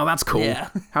 Wow, that's cool. Yeah.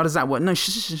 How does that work? No,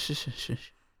 shh.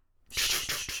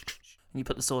 And you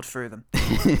put the sword through them.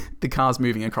 The car's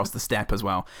moving across the steppe as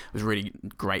well. It was really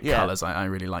great colours. I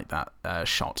really like that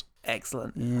shot.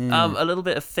 Excellent. A little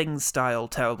bit of Thing-style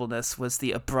terribleness was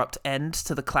the abrupt end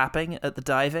to the clapping at the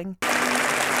diving.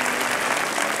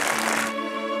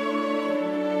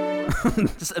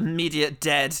 Just immediate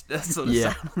dead sort of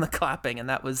sound on the clapping, and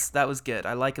that was good.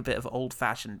 I like a bit of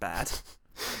old-fashioned bad.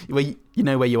 Well, you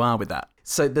know where you are with that.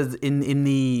 So there's in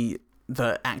the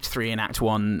Act 3 and Act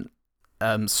 1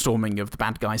 storming of the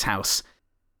bad guy's house.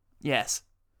 Yes.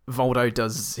 Voldo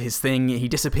does his thing, he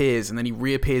disappears, and then he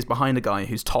reappears behind a guy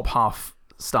whose top half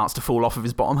starts to fall off of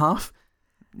his bottom half.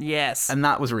 Yes. And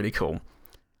that was really cool.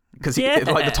 Because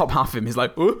like the top half of him is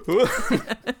like,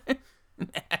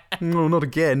 no, not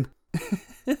again.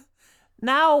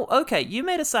 Now, okay, you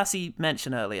made a sassy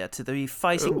mention earlier to the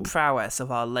fighting prowess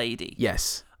of Our Lady.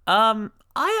 Yes. I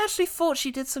actually thought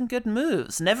she did some good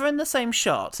moves, never in the same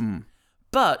shot.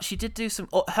 But she did do some...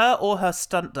 her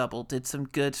stunt double did some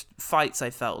good fights, I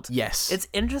felt. Yes. It's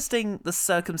interesting the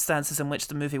circumstances in which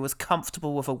the movie was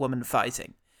comfortable with a woman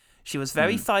fighting. She was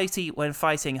very fighty when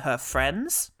fighting her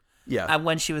friends. Yeah. And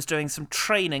when she was doing some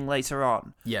training later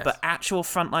on. Yes. But actual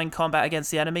frontline combat against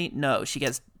the enemy, no. She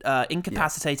gets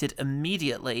incapacitated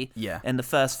immediately in the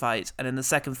first fight. And in the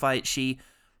second fight, she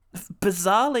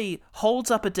bizarrely holds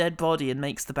up a dead body and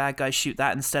makes the bad guy shoot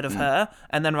that instead of her,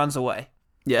 and then runs away.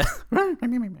 Yeah.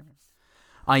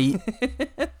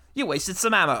 You wasted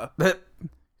some ammo.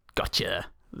 Gotcha.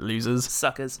 Losers.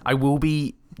 Suckers. I will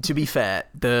be, to be fair,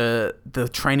 the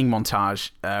training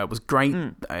montage was great.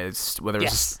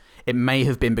 It may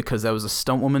have been because there was a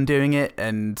stunt woman doing it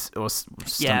or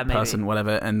stunt person,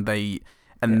 whatever, and they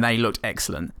looked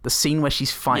excellent. The scene where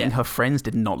she's fighting her friends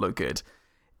did not look good.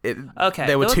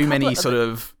 There were too many sort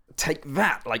of take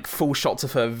that like full shots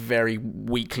of her very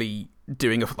weakly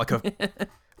doing like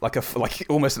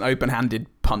almost an open-handed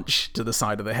punch to the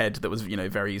side of the head that was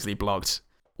very easily blocked.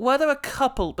 Were there a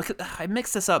couple? Because I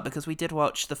mixed this up because we did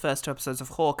watch the first 2 episodes of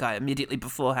Hawkeye immediately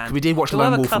beforehand. We did watch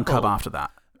Lone Wolf and Cub after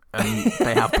that, and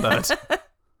they have blood.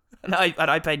 and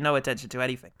I paid no attention to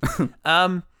anything.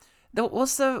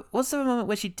 Was there a moment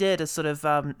where she did a sort of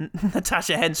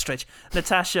Natasha Henstridge,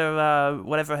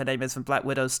 whatever her name is from Black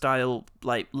Widow style,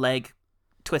 like leg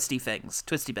twisty bits,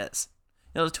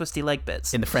 the twisty leg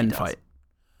bits in the friend fight.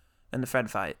 In the friend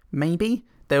fight, maybe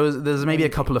there's maybe a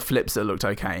couple of flips that looked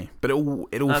okay, but it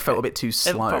all felt a bit too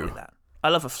slow. Probably that. I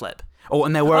love a flip. Oh,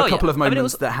 and there were a couple of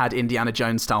moments that had Indiana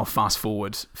Jones style fast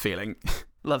forward feeling.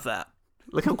 Love that.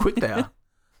 Look how quick they are.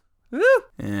 Woo!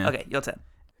 Yeah. Okay, your turn.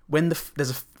 When there's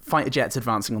a fighter jet's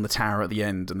advancing on the tower at the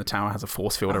end, and the tower has a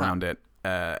force field around it,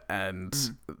 and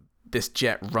this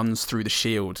jet runs through the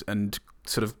shield, and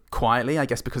sort of quietly, I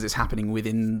guess because it's happening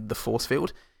within the force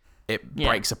field, it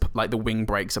breaks up, like the wing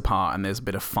breaks apart, and there's a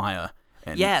bit of fire.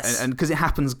 And because it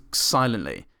happens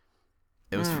silently,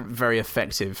 it was very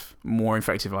effective, more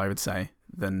effective, I would say,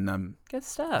 than good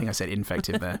stuff. I think I said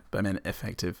infective there, but I meant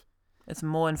effective. It's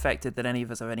more infected than any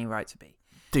of us have any right to be.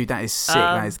 Dude, that is sick.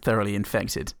 That is thoroughly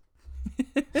infected.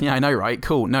 Yeah, I know, right?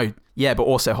 Cool. No, yeah, but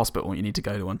also hospital. You need to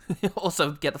go to one.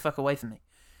 Also, get the fuck away from me.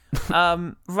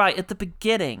 Right at the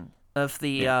beginning of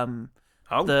the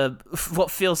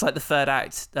what feels like the third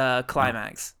act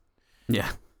climax.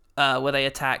 Yeah. Where they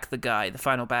attack the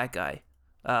final bad guy.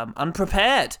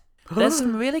 Unprepared. There's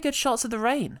some really good shots of the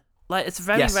rain. Like, it's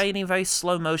very rainy, very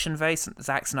slow motion, very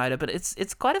Zack Snyder, but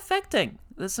it's quite affecting.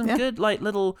 There's some good, like,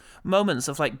 little moments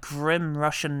of, like, grim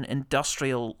Russian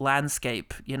industrial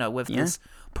landscape, with this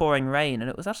pouring rain, and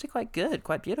it was actually quite good,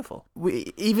 quite beautiful.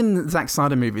 Even Zack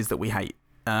Snyder movies that we hate,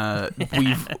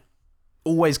 we've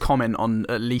always comment on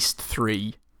at least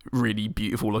 3 really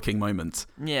beautiful looking moments.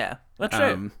 Yeah, that's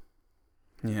true.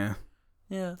 Yeah.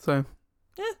 So,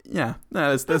 yeah.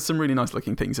 No, there's some really nice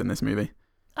looking things in this movie.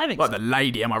 I think like the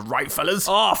lady, am I right, fellas?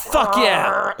 Oh, fuck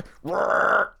yeah!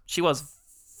 She was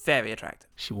very attractive.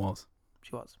 She was.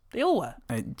 They all were.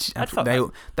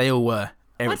 They all were.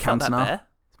 Eric Cantona.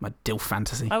 It's my DILF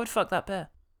fantasy. I would fuck that bear.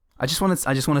 I just want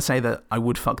to say that I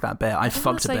would fuck that bear. I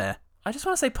fucked a bear. I just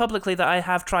want to say publicly that I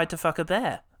have tried to fuck a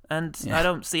bear, and I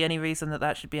don't see any reason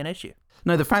that should be an issue.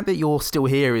 No, the fact that you're still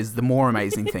here is the more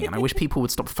amazing thing, and I wish people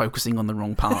would stop focusing on the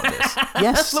wrong part of this.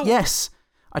 Yes,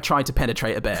 I tried to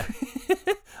penetrate a bear.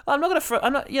 I'm not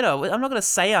gonna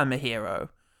say I'm a hero,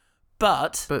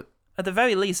 but at the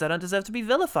very least, I don't deserve to be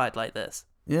vilified like this.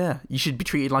 Yeah, you should be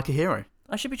treated like a hero.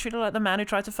 I should be treated like the man who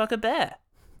tried to fuck a bear.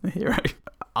 A hero.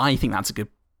 I think that's a good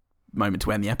moment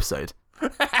to end the episode.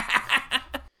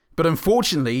 But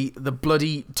unfortunately, the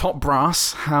bloody top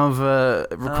brass have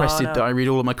requested that I read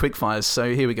all of my quickfires,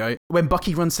 so here we go. When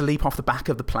Bucky runs to leap off the back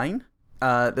of the plane,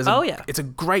 it's a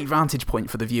great vantage point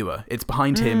for the viewer. It's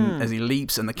behind him as he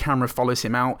leaps, and the camera follows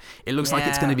him out. It looks like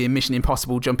it's going to be a Mission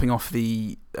Impossible jumping off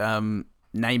the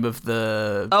name of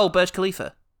the... Oh, Burj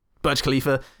Khalifa. Burj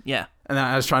Khalifa. Yeah. And then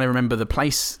I was trying to remember the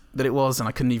place that it was, and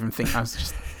I couldn't even think. I was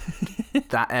just...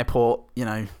 that airport,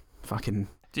 fucking...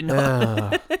 Do you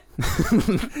know?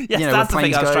 Yes, that's the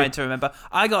thing I was trying to remember.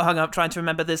 I got hung up trying to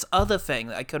remember this other thing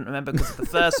that I couldn't remember because of the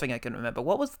first thing I couldn't remember.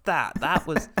 What was that? That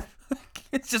was...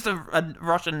 It's just a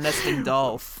Russian nesting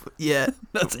doll. Yeah.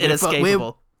 That's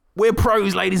inescapable. We're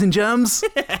pros, ladies and germs.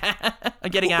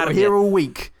 I'm getting out of here all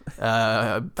week.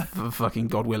 Fucking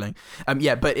God willing.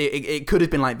 But it could have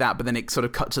been like that, but then it sort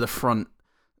of cut to the front.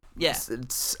 Yeah.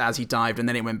 As he dived, and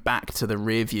then it went back to the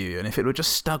rear view. And if it were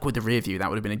just stuck with the rear view, that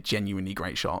would have been a genuinely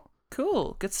great shot.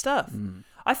 Cool. Good stuff.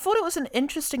 I thought it was an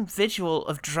interesting visual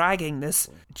of dragging this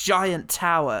giant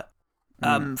tower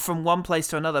from one place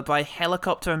to another by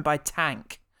helicopter and by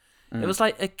tank. It was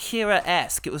like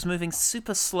Akira-esque. It was moving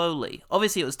super slowly.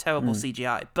 Obviously, it was terrible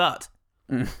CGI, but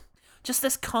just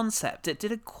this concept, it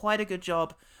did quite a good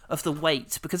job of the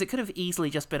weight, because it could have easily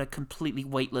just been a completely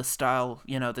weightless style,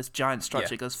 this giant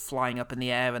structure goes flying up in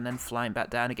the air and then flying back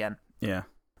down again. Yeah.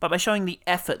 But by showing the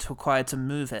effort required to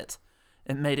move it,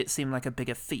 it made it seem like a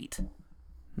bigger feat.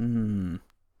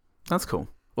 That's cool.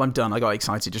 Well, I'm done. I got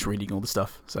excited just reading all the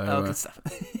stuff. So, good stuff.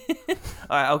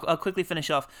 All right, I'll quickly finish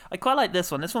off. I quite like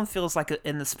this one. This one feels like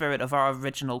in the spirit of our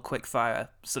original quickfire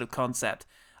sort of concept.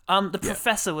 The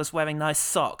professor was wearing nice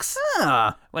socks.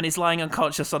 When he's lying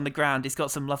unconscious on the ground, he's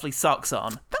got some lovely socks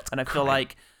on. And I feel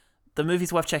like the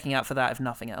movie's worth checking out for that, if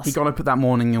nothing else. He got up that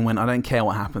morning and went, I don't care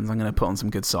what happens, I'm going to put on some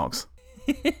good socks.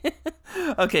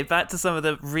 Okay, back to some of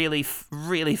the really,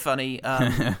 really funny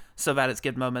So Bad It's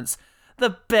Good moments.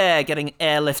 The bear getting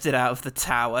airlifted out of the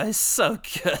tower is so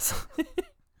good.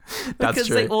 Because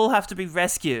they all have to be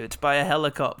rescued by a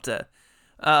helicopter.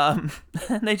 And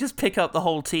they just pick up the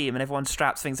whole team and everyone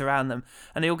straps things around them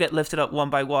and they all get lifted up one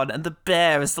by one and the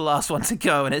bear is the last one to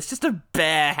go and it's just a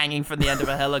bear hanging from the end of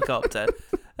a helicopter.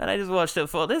 And I just watched it and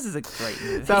thought, this is a great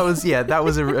movie. That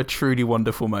was a truly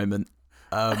wonderful moment.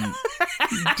 Oh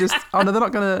no, they're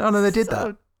not gonna. Oh no, they did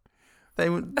that. They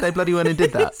bloody went and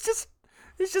did that.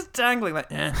 It's just dangling like.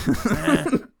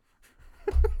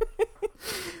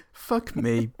 Fuck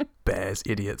me, bears,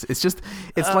 idiots.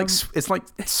 It's like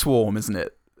Swarm, isn't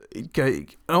it?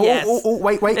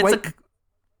 Wait.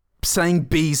 Saying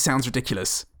bees sounds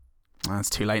ridiculous. Oh, it's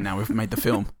too late now. We've made the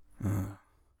film.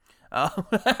 Oh,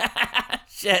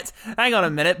 shit. Hang on a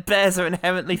minute. Bears are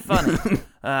inherently funny.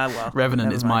 Well,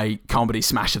 Revenant is my comedy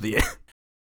smash of the year.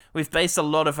 We've based a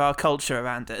lot of our culture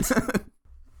around it.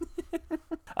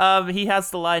 He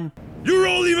has the line, "You're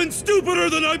all even stupider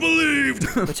than I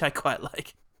believed," which I quite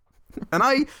like.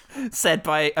 And said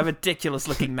by a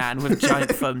ridiculous-looking man with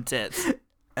giant foam tits.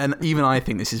 And even I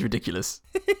think this is ridiculous.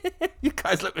 You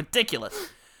guys look ridiculous.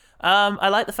 I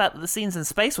like the fact that the scenes in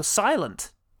space were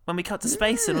silent. When we cut to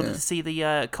space in order to see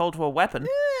the Cold War weapon,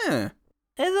 it's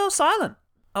all silent.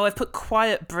 Oh, I've put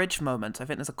quiet bridge moment. I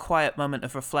think there's a quiet moment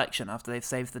of reflection after they've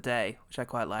saved the day, which I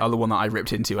quite like. Oh, the one that I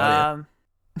ripped into earlier.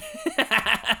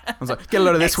 I was like, get a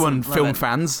load of this one, film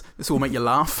fans. This will make you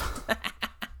laugh.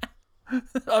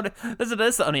 Oh, this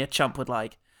is that only a chump would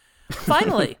like.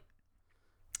 Finally,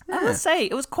 I must say,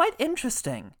 it was quite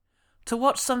interesting to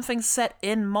watch something set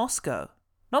in Moscow.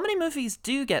 Not many movies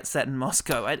do get set in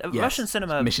Moscow. Russian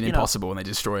cinema... Mission Impossible when they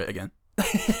destroy it again.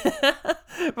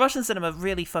 Russian cinema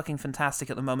really fucking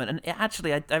fantastic at the moment. And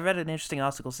actually, I read an interesting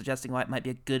article suggesting why it might be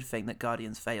a good thing that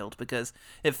Guardians failed, because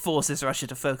it forces Russia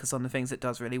to focus on the things it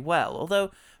does really well.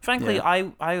 Although, frankly,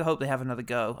 I hope they have another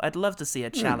go. I'd love to see a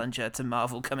challenger to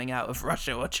Marvel coming out of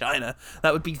Russia or China.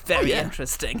 That would be very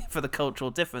interesting for the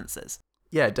cultural differences.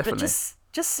 Yeah, definitely. But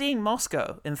just seeing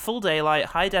Moscow in full daylight,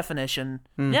 high definition,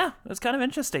 it was kind of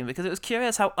interesting because it was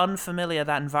curious how unfamiliar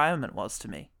that environment was to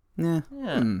me. Yeah.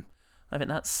 I think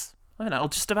that'll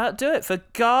just about do it for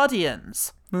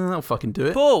Guardians. That'll fucking do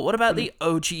it. Paul, what about the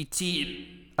OG team?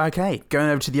 Okay, going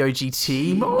over to the OG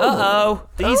team.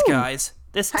 These guys.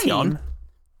 This Hang team. on.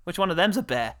 Which one of them's a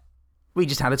bear? We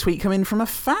just had a tweet come in from a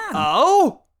fan.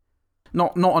 Oh!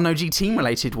 Not an OG team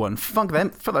related one. Fuck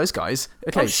them. For those guys.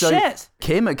 Okay, shit.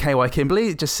 Kim at KY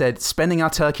Kimberly just said, spending our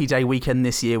Turkey Day weekend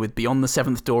this year with Beyond the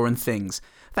Seventh Door and things.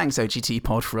 Thanks, OGT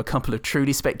Pod, for a couple of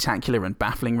truly spectacular and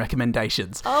baffling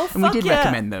recommendations. Oh, and we did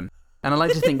recommend them. And I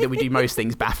like to think that we do most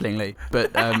things bafflingly,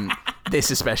 but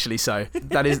this especially so.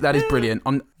 That is brilliant.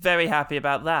 Very happy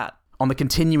about that. On the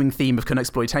continuing theme of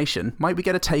conexploitation, might we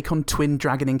get a take on Twin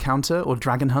Dragon Encounter or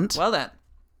Dragon Hunt? Well then.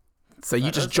 So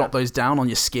you just jot those down on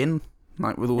your skin,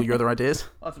 like with all your other ideas?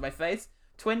 Onto my face.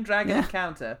 Twin Dragon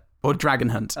Encounter. Or Dragon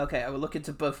Hunt. Okay, I will look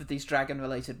into both of these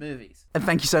dragon-related movies. And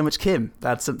thank you so much, Kim.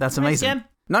 That's amazing. Thanks, Kim.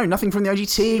 No, nothing from the OG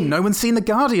team. No one's seen the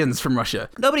Guardians from Russia.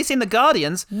 Nobody's seen the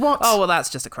Guardians? What? Oh, well, that's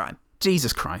just a crime.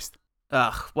 Jesus Christ.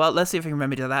 Ugh, well, let's see if we can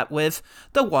remedy that with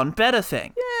the one better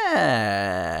thing.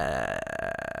 Yeah.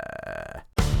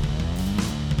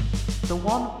 The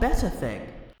one better thing.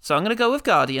 So I'm going to go with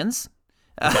Guardians.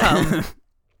 I'm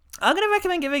going to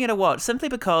recommend giving it a watch, simply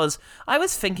because I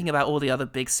was thinking about all the other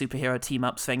big superhero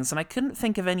team-ups things, and I couldn't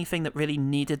think of anything that really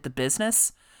needed the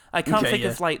business. I can't think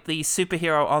of, like, the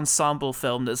superhero ensemble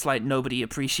film that's, like, nobody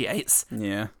appreciates.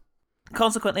 Yeah.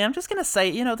 Consequently, I'm just going to say,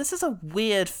 this is a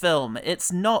weird film.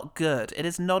 It's not good. It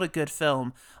is not a good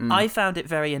film. I found it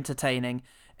very entertaining.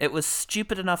 It was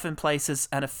stupid enough in places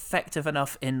and effective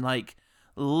enough in, like,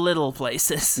 little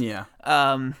places. Yeah.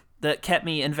 That kept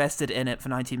me invested in it for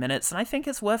 90 minutes, and I think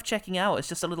it's worth checking out. It's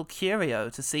just a little curio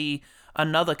to see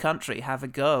another country have a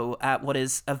go at what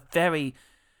is a very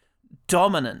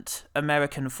dominant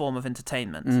American form of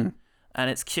entertainment. And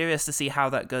it's curious to see how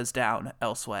that goes down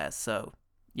elsewhere. So,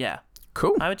 yeah.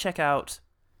 Cool. I would check out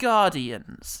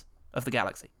Guardians of the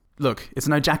Galaxy. Look, it's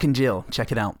no Jack and Jill.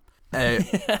 Check it out.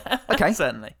 Okay.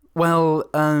 Certainly. Well,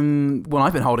 what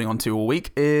I've been holding on to all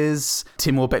week is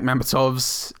Timur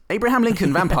Bekmambetov's Abraham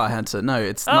Lincoln Vampire Hunter. No,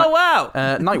 it's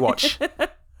wow! Night Watch.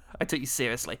 I took you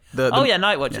seriously.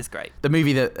 Night Watch is great. The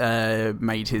movie that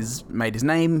made his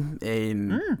name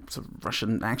in sort of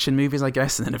Russian action movies, I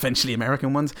guess, and then eventually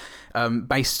American ones,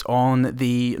 based on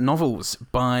the novels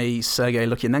by Sergei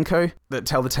Lukyanenko that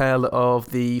tell the tale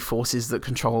of the forces that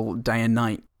control day and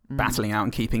night, battling out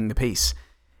and keeping the peace.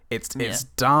 It's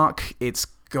dark. It's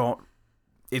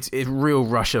real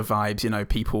Russia vibes.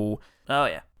 People. Oh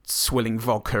yeah. Swilling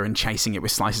vodka and chasing it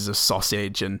with slices of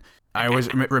sausage, and I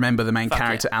always remember the main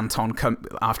character Anton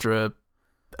after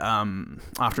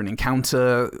an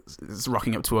encounter is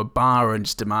rocking up to a bar and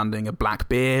just demanding a black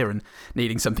beer and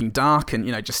needing something dark, and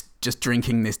just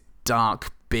drinking this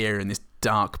dark beer in this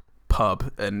dark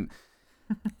pub, and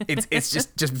it's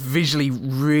just visually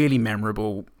really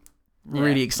memorable,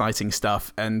 really exciting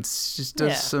stuff, and just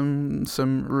does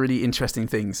some really interesting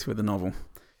things with the novel.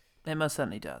 It most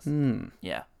certainly does.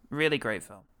 Yeah. Really great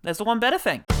film. There's the one better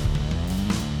thing.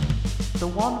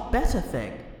 The one better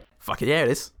thing. Fuck it, yeah, it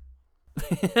is.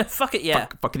 Fuck it, yeah.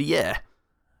 Fuck it, yeah.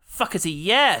 Fuckity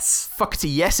yes. Fuckity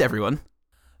yes, everyone.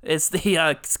 It's the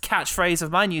catchphrase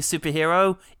of my new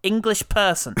superhero, English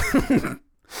person.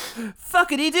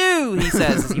 Fuckity do, he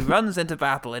says as he runs into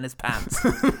battle in his pants.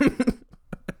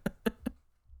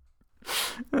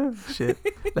 Oh, shit.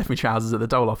 Left me trousers at the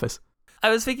dole office. I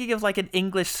was thinking of like an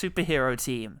English superhero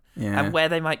team and where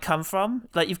they might come from.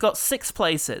 Like you've got 6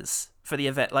 places for the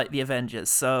event, like the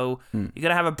Avengers. So you're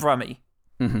gonna have a Brummie,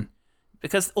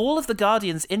 because all of the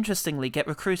Guardians, interestingly, get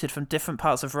recruited from different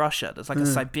parts of Russia. There's like a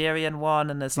Siberian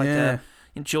one, and there's like a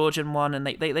Georgian one, and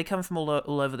they come from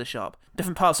all over the shop.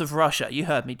 Different parts of Russia. You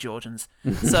heard me, Georgians.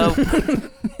 So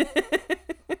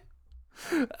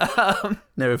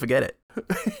never forget it.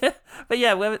 But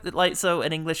yeah, so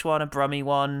an English one, a Brummie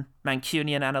one,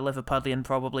 Mancunian and a Liverpudlian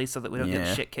probably, so that we don't get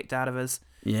the shit kicked out of us.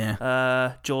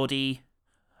 Yeah. Geordie.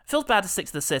 Feels bad to stick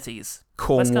to the cities.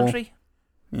 Cornwall. West Country?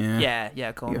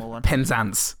 Yeah, Cornwall one.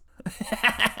 Penzance.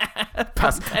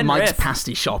 Penrith. Mike's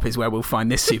pasty shop is where we'll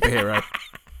find this superhero.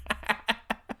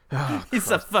 He's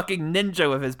a fucking ninja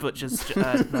with his butcher's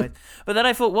knife. But then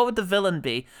I thought, what would the villain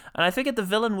be? And I figured the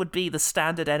villain would be the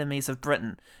standard enemies of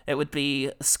Britain. It would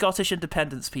be Scottish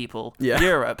independence people,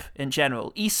 Europe in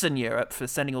general, Eastern Europe for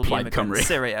sending all the immigrants,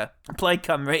 Syria, Plague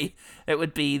Cymru. It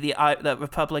would be the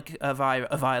Republic of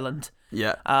Ireland.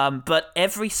 Yeah. But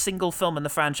every single film in the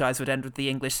franchise would end with the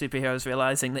English superheroes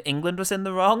realizing that England was in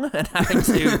the wrong and having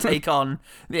to take on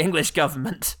the English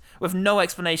government, with no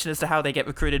explanation as to how they get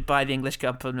recruited by the English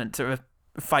government to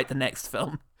fight the next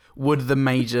film. Would the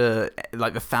major,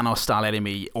 like the Thanos-style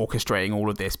enemy orchestrating all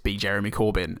of this be Jeremy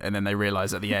Corbyn, and then they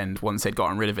realise at the end, once they'd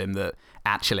gotten rid of him, that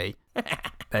actually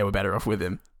they were better off with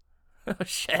him? Oh,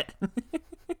 shit.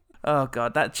 Oh,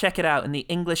 God. Check it out in the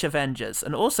English Avengers.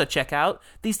 And also check out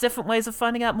these different ways of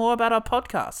finding out more about our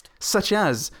podcast. Such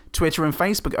as Twitter and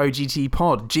Facebook, OGT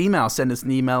Pod. Gmail, send us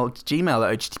an email,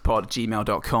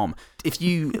 gmail@ogtpod@gmail.com. If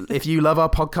you love our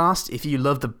podcast, if you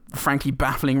love the frankly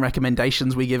baffling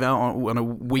recommendations we give out on a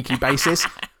weekly basis...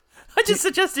 I just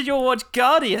suggested you watch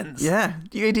Guardians. Yeah,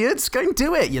 you idiots. Go and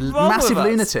do it, you massive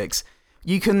lunatics.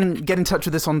 You can get in touch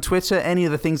with us on Twitter, any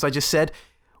of the things I just said.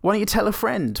 Why don't you tell a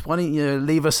friend? Why don't you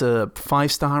leave us a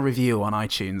 5-star review on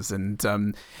iTunes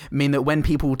and mean that when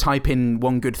people type in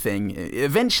one good thing,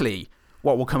 eventually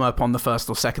what will come up on the first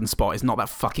or second spot is not that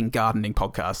fucking gardening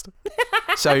podcast.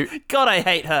 So God, I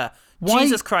hate her.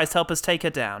 Jesus Christ, help us take her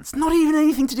down. It's not even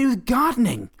anything to do with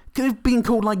gardening. Could have been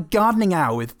called like Gardening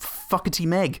Hour with Fuckety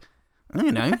Meg. I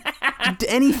don't know.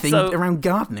 Anything around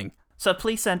gardening. So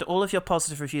please send all of your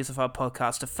positive reviews of our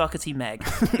podcast to Fuckety Meg.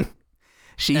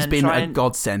 She's been a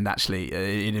godsend, actually,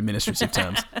 in administrative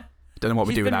terms. Don't know what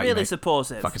we do without you. She's been really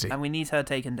supportive, Fuckety. and we need her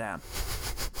taken down.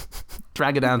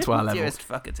 Drag her down to our level. Dearest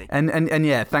Fuckety. And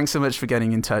yeah, thanks so much for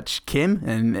getting in touch, Kim,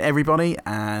 and everybody.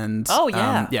 And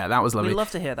yeah, that was lovely. We'd love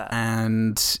to hear that.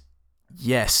 And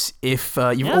yes, if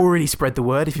you've already spread the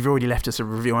word, if you've already left us a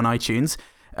review on iTunes,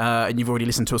 and you've already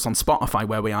listened to us on Spotify,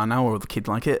 where we are now, or the kid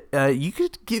like it, you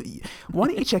could why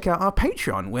don't you check out our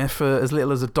Patreon, where for as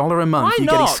little as $1 a month you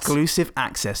get exclusive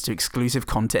access to exclusive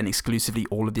content, exclusively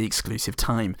all of the exclusive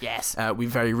time. Yes. We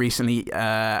very recently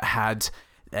had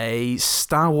a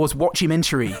Star Wars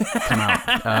watchumentary come out.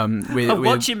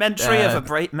 Watchumentary of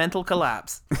a mental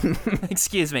collapse.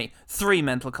 Excuse me, 3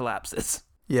 mental collapses.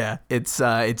 Yeah, it's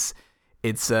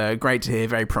great to hear,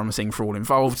 very promising for all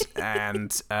involved,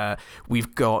 and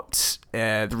we've got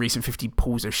the recent 50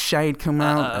 Pools of Shade come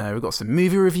out. We've got some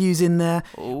movie reviews in there.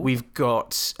 Ooh. We've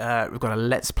got a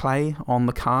Let's Play on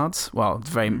the cards. Well, it's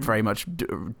very much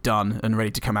done and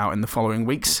ready to come out in the following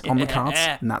weeks on the cards,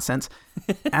 in that sense.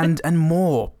 and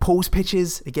more. Paul's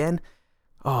pitches again.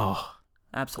 Oh,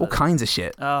 absolutely. All kinds of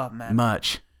shit. Oh, man.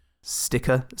 Merch.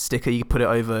 Sticker. You put it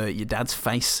over your dad's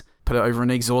face. Put it over an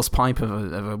exhaust pipe of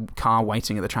a car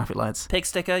waiting at the traffic lights. Pig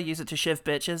sticker, use it to shiv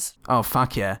bitches. Oh,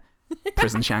 fuck yeah.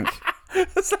 Prison shank.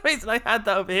 That's the reason I had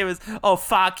that over here is, oh,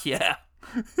 fuck yeah.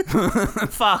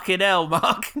 Fucking hell,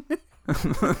 Mark.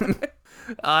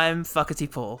 I'm Fuckety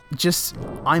Paul.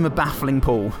 I'm a baffling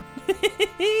Paul.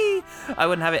 I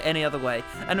wouldn't have it any other way.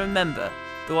 And remember,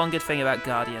 the one good thing about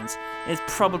Guardians is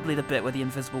probably the bit where the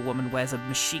Invisible Woman wears a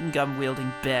machine gun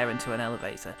wielding bear into an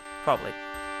elevator. Probably.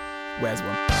 Where's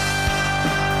one?